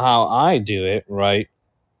how I do it, right?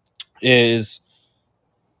 Is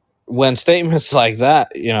when statements like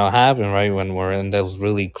that happen, right, when we're in those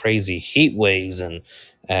really crazy heat waves and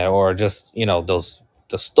or just those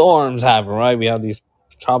the storms happen, right, we have these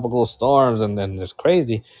tropical storms and then it's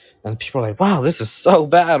crazy and people are like, wow, this is so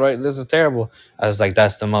bad, right, this is terrible. I was like,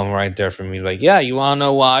 that's the moment right there for me, like, yeah, you want to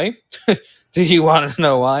know why? Do you want to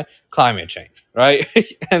know why? Climate change, right?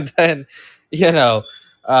 And then you know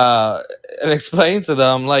uh and explain to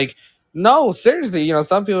them like, No, seriously,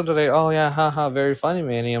 some people today, oh yeah, haha, very funny,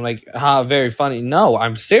 Manny. I'm like, ha, very funny. No,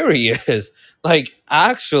 I'm serious. Like,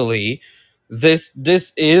 actually, this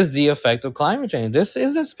is the effect of climate change. This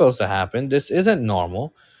isn't supposed to happen. This isn't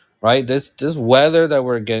normal, right? This weather that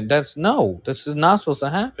we're getting, that's no, this is not supposed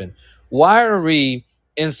to happen. Why are we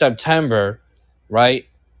in September, right?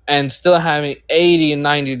 And still having 80 and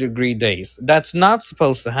 90-degree days? That's not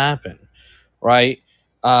supposed to happen, right?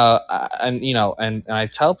 And and I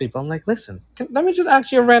tell people, I'm like, listen, let me just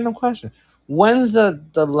ask you a random question. When's the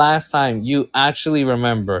last time you actually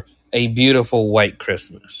remember a beautiful white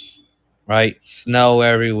Christmas? Right? Snow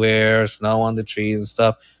everywhere, snow on the trees and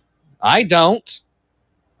stuff. I don't.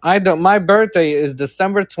 I don't. My birthday is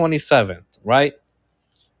December 27th, right?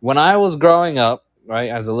 When I was growing up, right,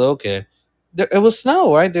 as a little kid, it was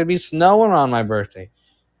snow, right? There'd be snow around my birthday.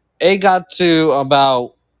 It got to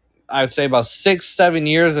about, I'd say about 6, 7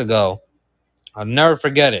 years ago. I'll never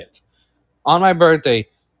forget it. On my birthday,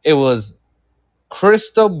 it was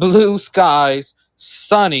crystal blue skies,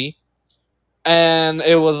 sunny, and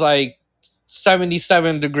it was like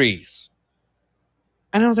 77 degrees.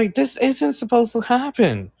 And I was like, this isn't supposed to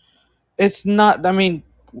happen. It's not, I mean,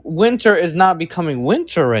 winter is not becoming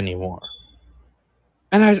winter anymore.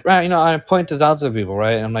 And I point this out to people,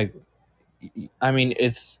 right? And I'm like, I mean,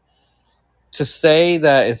 it's to say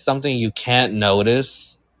that it's something you can't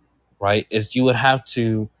notice, right? Is you would have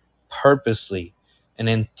to purposely and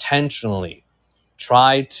intentionally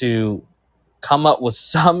try to come up with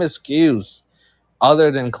some excuse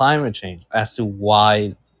other than climate change as to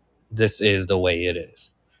why this is the way it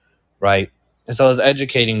is, right? And so it's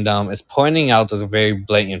educating them, it's pointing out the very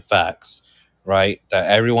blatant facts, right,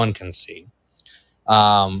 that everyone can see.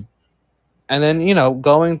 Um, and then,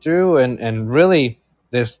 going through and really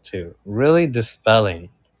this too, really dispelling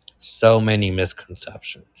so many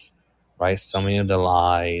misconceptions, right? So many of the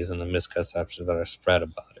lies and the misconceptions that are spread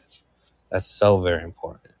about it. That's so very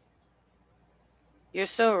important. You're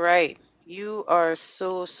so right. You are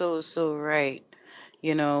so, so, so right.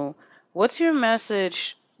 You know, what's your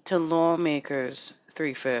message to lawmakers,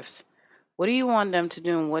 three fifths? What do you want them to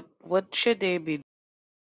do and what should they be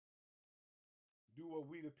Do what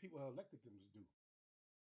we, the people, have elected them to do.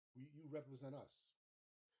 You represent us.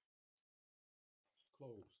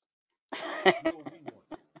 Closed. Do what we want.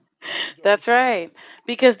 Manage your That's right. constituency.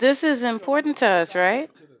 Because this is We important don't to have to go us, back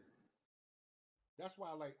right? to the. That's why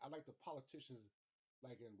I like the politicians,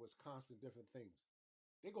 like in Wisconsin, different things.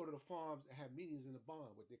 They go to the farms and have meetings in the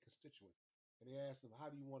barn with their constituents, and they ask them, "How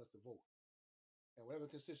do you want us to vote?" And whatever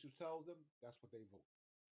the constituent tells them, that's what they vote.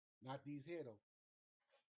 Not these here though.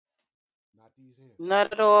 Not these here.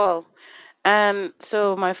 Not at all. And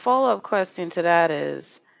so my follow-up question to that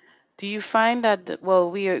is, do you find that,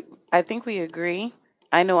 well, I think we agree.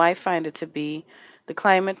 I know I find it to be the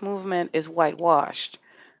climate movement is whitewashed.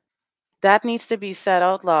 That needs to be said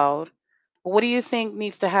out loud. What do you think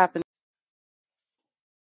needs to happen?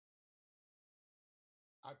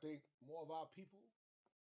 I think more of our people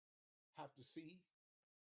have to see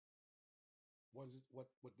what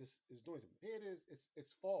this is doing to them. Here it is.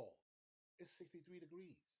 It's fall. It's 63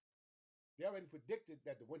 degrees. They already predicted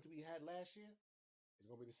that the winter we had last year is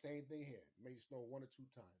going to be the same thing here. Maybe snow one or two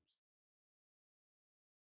times.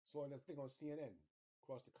 So in the thing on CNN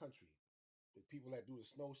across the country, the people that do the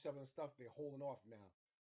snow shoveling stuff, they're holding off now,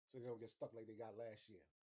 so they don't get stuck like they got last year.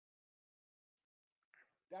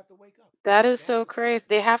 They have to wake up. That is They have so to see it. crazy.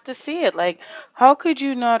 They have to see it. Like, how could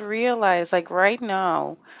you not realize, like, right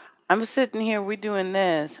now, I'm sitting here, we're doing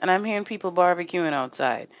this, and I'm hearing people barbecuing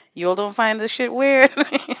outside. You all don't find this shit weird?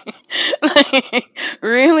 Like,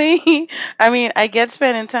 really? I mean, I get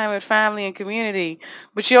spending time with family and community,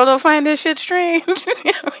 but you all don't find this shit strange?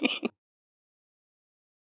 I mean,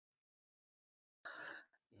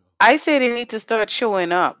 You know, I say they need to start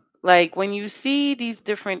showing up. Like, when you see these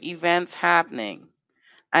different events happening,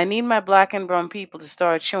 I need my black and brown people to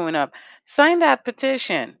start showing up. Sign that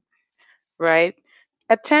petition, right?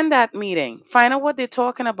 Attend that meeting, find out what they're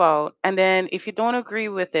talking about, and then if you don't agree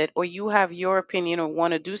with it or you have your opinion or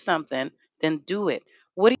want to do something, then do it.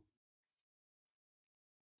 What do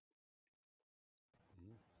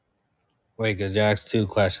mhm. Wait, because you asked two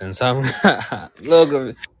questions. I'm look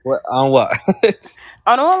on what?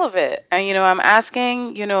 on all of it? And I'm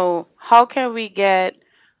asking, how can we get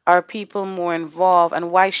our people more involved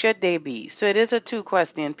and why should they be? So it is a two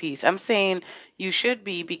question piece. I'm saying you should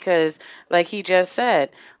be because, like he just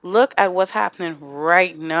said, look at what's happening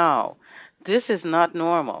right now. This is not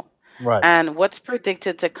normal. Right. And what's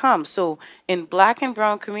predicted to come. So, in black and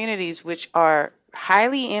brown communities, which are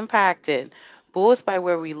highly impacted both by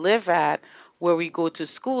where we live at, where we go to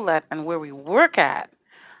school at, and where we work at,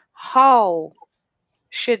 how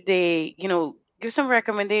should they, give some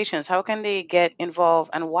recommendations? How can they get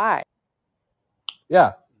involved and why?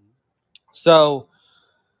 Yeah. Mhm. So,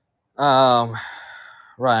 um,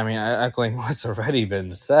 right. I mean, echoing what's already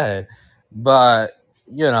been said, but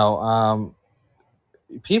you know,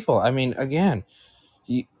 people. I mean, again,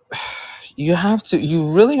 you, you have to.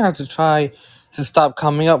 You really have to try to stop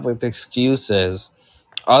coming up with excuses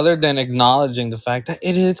other than acknowledging the fact that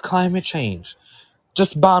it is climate change.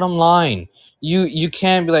 Just bottom line, you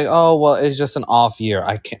can't be like, oh well, it's just an off year.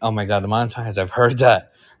 I can't. Oh my god, the amount of times I've heard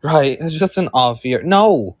that. Right, it's just an off year.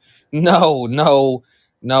 No, no, no,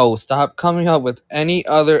 no. Stop coming up with any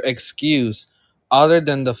other excuse other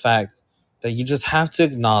than the fact that you just have to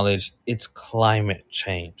acknowledge it's climate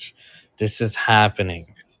change. This is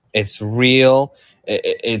happening. It's real.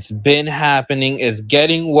 It's been happening. It's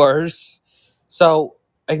getting worse. So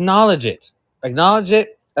acknowledge it. Acknowledge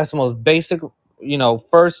it. That's the most basic,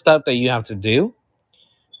 first step that you have to do.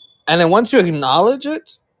 And then once you acknowledge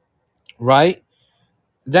it, right,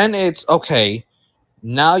 then it's okay.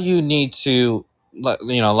 Now you need to, like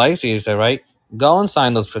you said, right, go and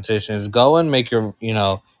sign those petitions. Go and make your,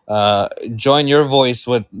 join your voice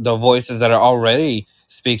with the voices that are already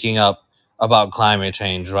speaking up about climate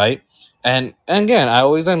change, right? And again, I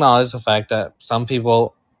always acknowledge the fact that some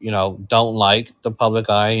people, don't like the public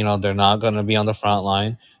eye. They're not going to be on the front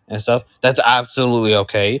line and stuff. That's absolutely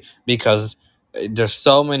okay, because there's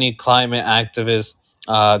so many climate activist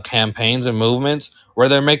campaigns and movements where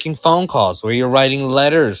they're making phone calls, where you're writing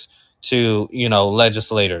letters to,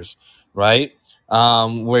 legislators, right?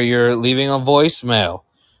 Where you're leaving a voicemail,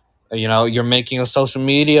 you're making a social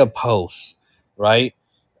media post, right?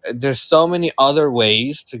 There's so many other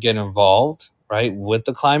ways to get involved, right, with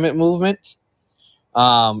the climate movement.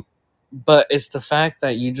 Um, but it's the fact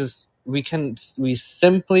that we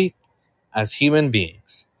simply, as human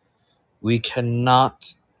beings, we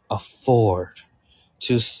cannot afford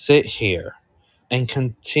to sit here and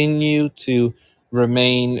continue to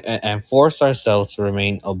remain and force ourselves to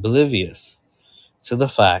remain oblivious to the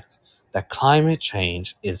fact that climate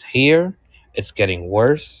change is here, it's getting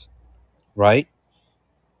worse, right?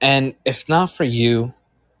 And if not for you,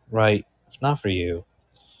 right? If not for you,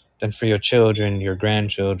 then for your children, your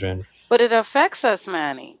grandchildren. But it affects us,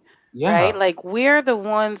 Manny, right? Yeah. Like we're the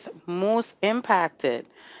ones most impacted.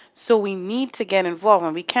 So we need to get involved.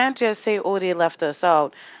 And we can't just say, oh, they left us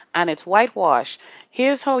out and it's whitewash.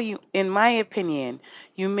 Here's how you, in my opinion,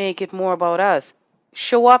 you make it more about us.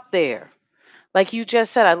 Show up there. Like you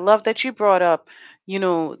just said, I love that you brought up,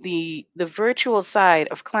 the virtual side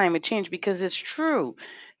of climate change because it's true.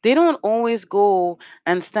 They don't always go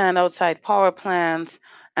and stand outside power plants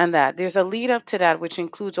and that. There's a lead up to that which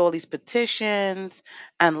includes all these petitions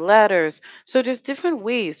and letters. So there's different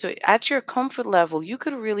ways. So at your comfort level, you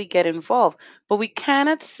could really get involved. But we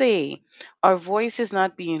cannot say our voice is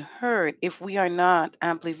not being heard if we are not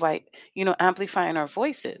amplifying our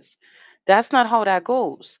voices. That's not how that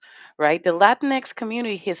goes, right? The Latinx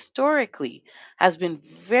community historically has been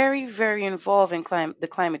very, very involved in the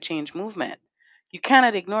climate change movement. You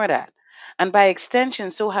cannot ignore that. And by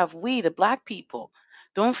extension, so have we, the Black people.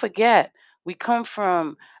 Don't forget, we come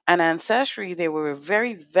from an ancestry that were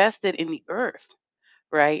very vested in the earth,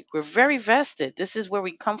 right? We're very vested. This is where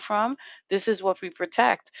we come from. This is what we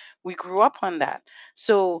protect. We grew up on that.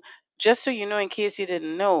 So, just so you know, in case you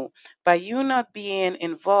didn't know, by you not being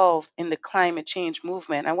involved in the climate change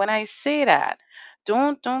movement, and when I say that,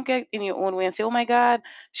 don't get in your own way and say, "Oh my God,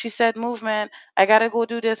 she said movement. I gotta go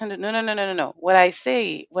do this." And no, no, no, no, no, no. What I'm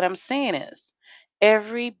saying is,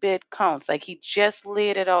 every bit counts. Like he just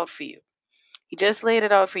laid it out for you. He just laid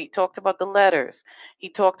it out for you. He talked about the letters. He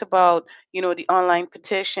talked about, the online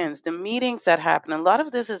petitions, the meetings that happen. A lot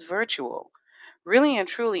of this is virtual. Really and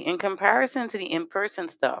truly, in comparison to the in person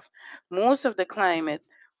stuff, most of the climate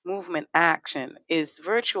movement action is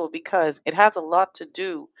virtual because it has a lot to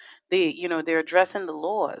do. They're addressing the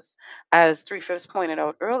laws, as Three Fifths pointed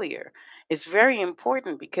out earlier. It's very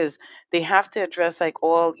important because they have to address like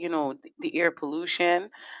all, the air pollution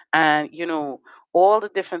and, all the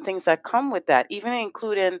different things that come with that, even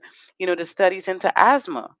including, the studies into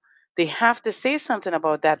asthma. They have to say something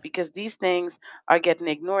about that because these things are getting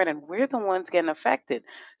ignored and we're the ones getting affected.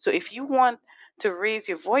 So if you want to raise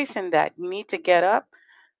your voice in that, you need to get up,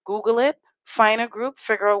 Google it, find a group,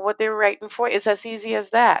 figure out what they're writing for. It's as easy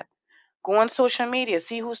as that. Go on social media,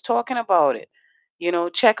 see who's talking about it.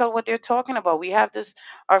 Check out what they're talking about. We have this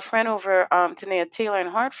our friend over Tanea Taylor in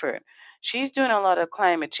Hartford. She's doing a lot of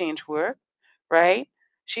climate change work, right?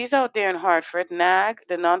 She's out there in Hartford. NAG,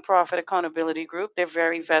 the Nonprofit Accountability Group, they're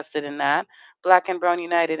very vested in that. Black and Brown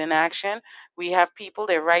United in Action. We have people,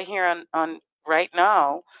 they're right here on right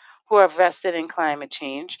now, who are vested in climate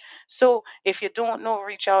change. So if you don't know,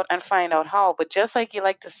 reach out and find out how. But just like you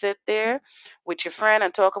like to sit there with your friend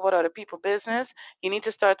and talk about other people's business, you need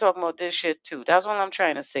to start talking about this shit too. That's what I'm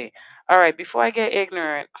trying to say. All right, before I get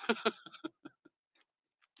ignorant,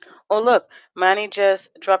 oh, look, Manny just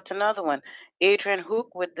dropped another one. Adrian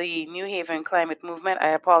Hook with the New Haven Climate Movement. I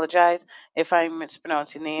apologize if I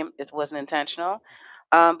mispronounced your name. It wasn't intentional.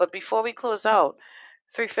 But before we close out,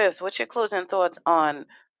 three fifths, what's your closing thoughts on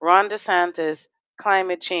Ron DeSantis,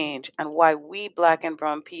 climate change, and why we black and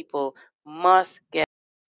brown people must get.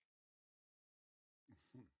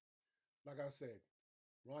 Like I said,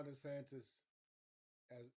 Ron DeSantis,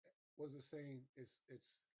 as was the saying, it's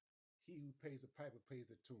he who pays the piper pays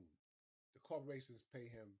the tune. The corporations pay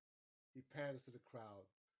him. He panders to the crowd.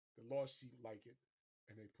 The lost sheep like it,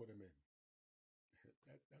 and they put him in.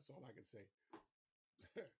 That's all I can say.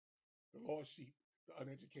 The lost sheep, the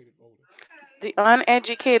uneducated voter. The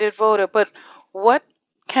uneducated voter, but what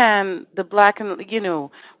can the black and,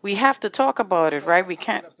 we have to talk about it, No, right? We I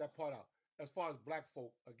can't. left that part out. As far as black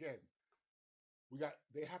folk, again,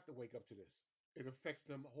 they have to wake up to this. It affects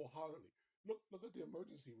them wholeheartedly. Look at the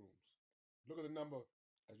emergency rooms. Look at the number,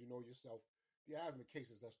 as you know yourself, the asthma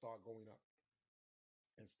cases that start going up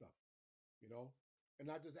and stuff. You know, and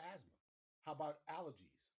not just asthma. How about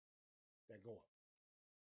allergies that go up?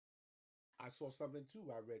 I saw something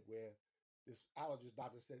too. I read where this allergist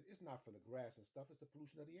doctor said it's not from the grass and stuff; it's the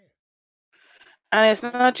pollution of the air, And it's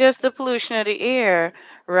and not that makes just the sense. pollution of the air,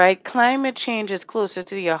 right? Climate change is closer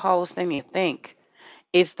to your house than you think.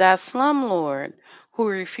 It's that slumlord who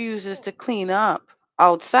refuses Oh, to clean up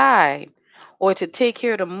outside or to take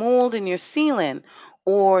care of the mold in your ceiling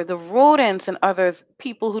or the rodents and other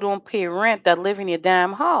people who don't pay rent that live in your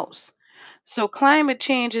damn house. So climate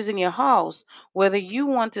change is in your house, whether you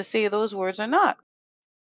want to say those words or not.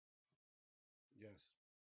 yes,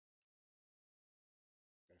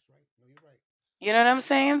 that's right. No, you're right. You know what I'm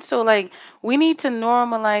saying? So, like, we need to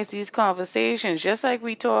normalize these conversations, just like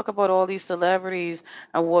we talk about all these celebrities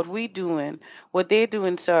and what we doing, what they're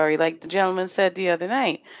doing. Sorry, like the gentleman said the other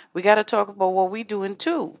night, we got to talk about what we doing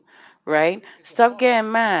too, right? It's a Stop part of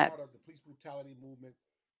getting mad. the police brutality movement.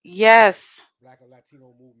 It's a part of Yes, Black and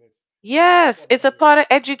Latino movements. Let's yes, talk it's about a it part of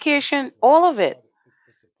in a education. sense where All it's of a it. part.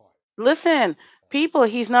 It's a part. Listen, It's a part. people,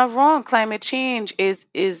 he's not wrong. Climate change is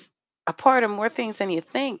a part of more things than you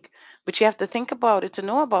think, but you have to think about it to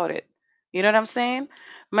know about it. You know what I'm saying?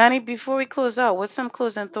 Manny, before we close out, what's some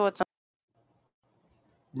closing thoughts on?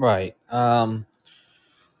 Right.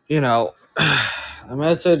 You know, the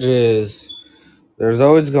message is there's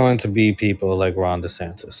always going to be people like Ron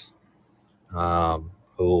DeSantis,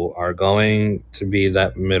 who are going to be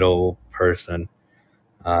that middle person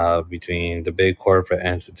between the big corporate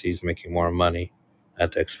entities making more money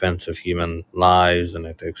at the expense of human lives and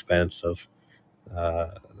at the expense of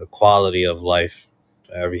the quality of life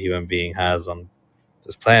that every human being has on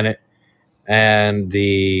this planet, and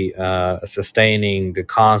the sustaining the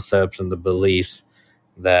concepts and the beliefs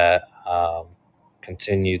that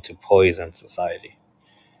continue to poison society.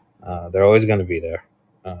 They're always going to be there.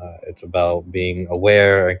 It's about being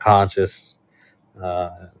aware and conscious,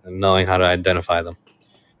 and knowing how to identify them,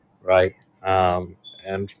 right? And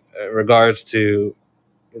in regards to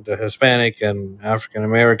the Hispanic and African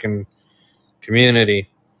American community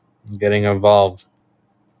getting involved,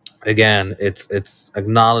 again, it's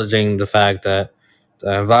acknowledging the fact that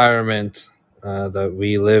the environment that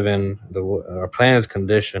we live in, our planet's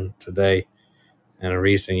condition today and in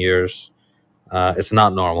recent years, it's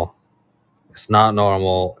not normal. It's not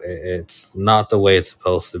normal. It's not the way it's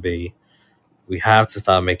supposed to be. We have to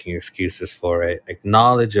stop making excuses for it.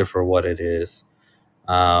 Acknowledge it for what it is.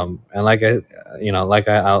 And like I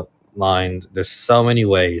outlined, there's so many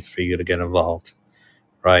ways for you to get involved,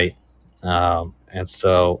 right? And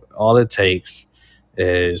so all it takes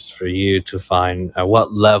is for you to find at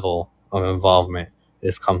what level of involvement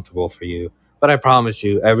is comfortable for you. But I promise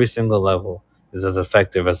you, every single level is as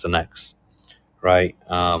effective as the next, right?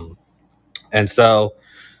 And so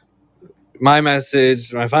my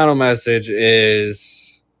final message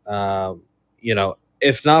is,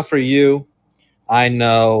 if not for you, I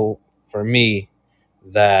know for me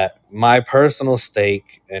that my personal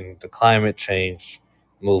stake in the climate change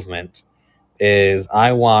movement is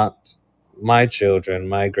I want my children,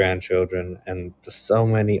 my grandchildren, and so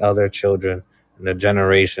many other children and the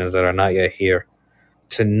generations that are not yet here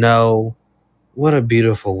to know what a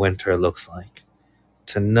beautiful winter looks like,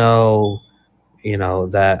 to know,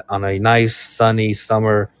 that on a nice sunny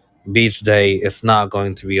summer beach day, it's not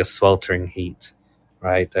going to be a sweltering heat,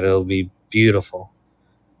 right? That it'll be beautiful,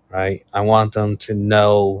 right? I want them to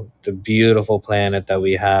know the beautiful planet that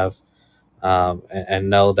we have, and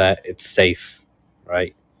know that it's safe,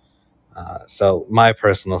 right? So my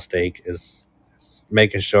personal stake is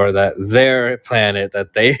making sure that their planet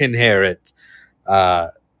that they inherit uh,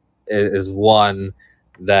 is one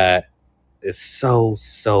that is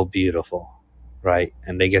so beautiful, right?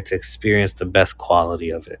 And they get to experience the best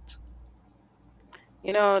quality of it.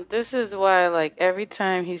 This is why, like, every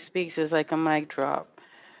time he speaks is like a mic drop,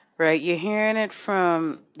 right? You're hearing it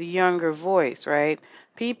from the younger voice, right?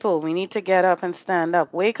 People, we need to get up and stand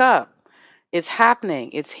up. Wake up. It's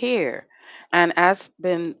happening. It's here. And as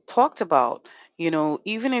been talked about,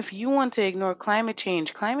 even if you want to ignore climate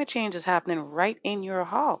change is happening right in your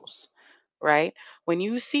house, right? When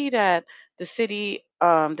you see that the city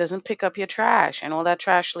doesn't pick up your trash and all that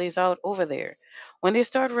trash lays out over there, when they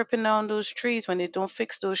start ripping down those trees, when they don't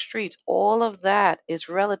fix those streets, all of that is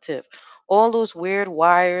relative. All those weird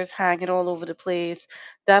wires hanging all over the place,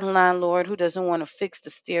 that landlord who doesn't want to fix the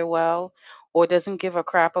stairwell or doesn't give a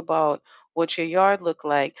crap about what your yard look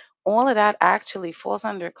like, all of that actually falls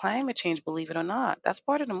under climate change, believe it or not. That's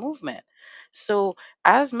part of the movement. So,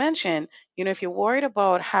 as mentioned, if you're worried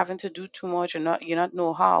about having to do too much or not, you not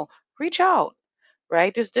know how, reach out,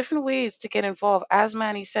 right? There's different ways to get involved. As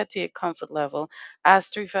Manny said, to your comfort level, as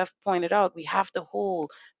 3F pointed out, we have to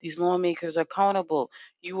hold these lawmakers accountable.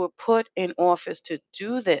 You were put in office to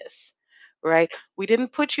do this, right? We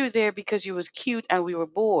didn't put you there because you was cute and we were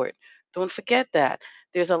bored. Don't forget that.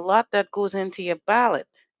 There's a lot that goes into your ballot.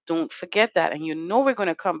 Don't forget that. And we're going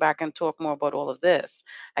to come back and talk more about all of this.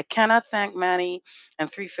 I cannot thank Manny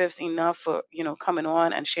and 3/5 enough for, coming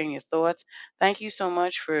on and sharing your thoughts. Thank you so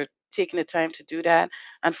much for taking the time to do that.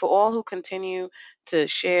 And for all who continue to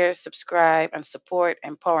share, subscribe, and support,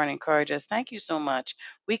 empower, and encourage us, thank you so much.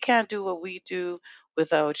 We can't do what we do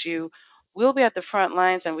without you. We'll be at the front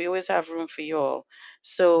lines and we always have room for you all.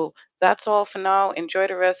 So that's all for now. Enjoy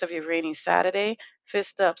the rest of your rainy Saturday.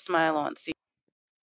 Fist up, smile on. See